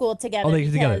go to school together. Oh, they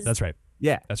get together. because That's right.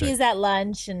 Yeah. That's right, He's at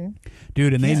lunch and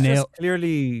dude. And they He's nail just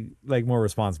clearly like more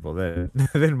responsible than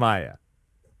than Maya.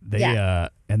 they Yeah.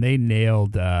 and they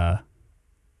nailed the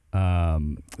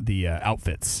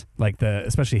outfits, like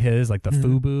especially his like the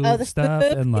FUBU Oh, the stuff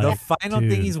FUBU? and like The final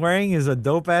dude. thing he's wearing is a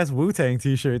dope ass Wu-Tang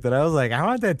t-shirt that I was like, I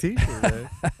want that t-shirt.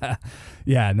 man.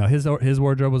 Yeah, no, his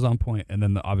wardrobe was on point, and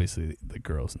then obviously the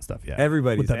girls and stuff. Yeah,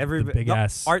 Everybody's With the big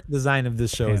ass art design of this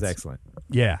show is pants. excellent.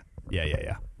 Yeah.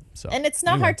 So and it's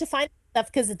not anyway. hard to find stuff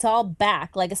because it's all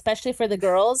back, like especially for the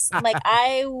girls. Like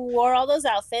I wore all those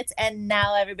outfits, and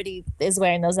now everybody is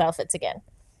wearing those outfits again.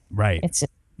 Right. It's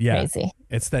just Yeah, crazy.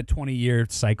 it's that 20-year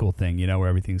cycle thing, where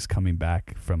everything's coming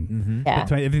back from. Yeah.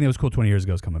 Everything that was cool 20 years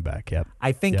ago is coming back. Yep.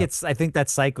 I think Yeah. I think that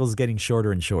cycle's getting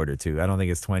shorter and shorter too. I don't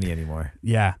think it's 20 anymore.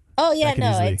 Yeah. Oh yeah, That could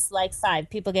no, easily- it's like 5.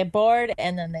 People get bored,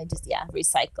 and then they just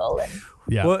recycle and.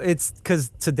 Yeah. Well, it's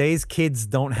because today's kids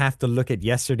don't have to look at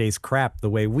yesterday's crap the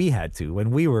way we had to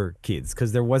when we were kids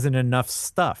because there wasn't enough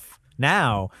stuff.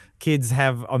 Now, kids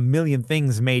have a million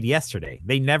things made yesterday.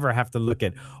 They never have to look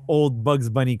at old Bugs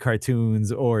Bunny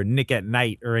cartoons or Nick at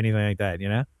Night or anything like that,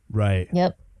 right.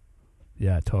 Yep.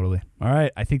 Yeah, totally. All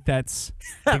right. I think we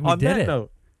On did that it.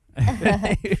 note,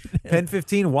 Pen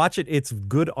 15, watch it. It's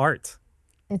good art.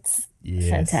 It's Yes.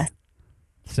 fantastic.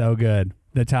 So good.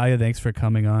 Natalia, thanks for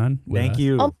coming on. with Thank us.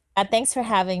 you. Oh, thanks for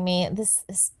having me. This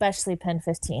especially Pen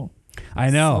 15. I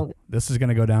know. So- This is going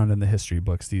to go down in the history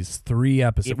books. These 3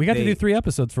 episodes. If We got to they- do 3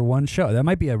 episodes for one show. That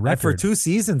might be a And record. for 2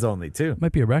 seasons only, too.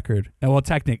 Might be a record. And well,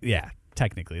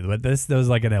 technically, but this was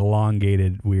like an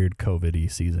elongated, weird COVID-y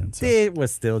season. So. It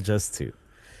was still just 2.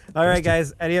 All right,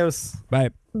 guys. Adios. Bye.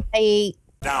 I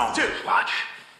Down. 2. Watch.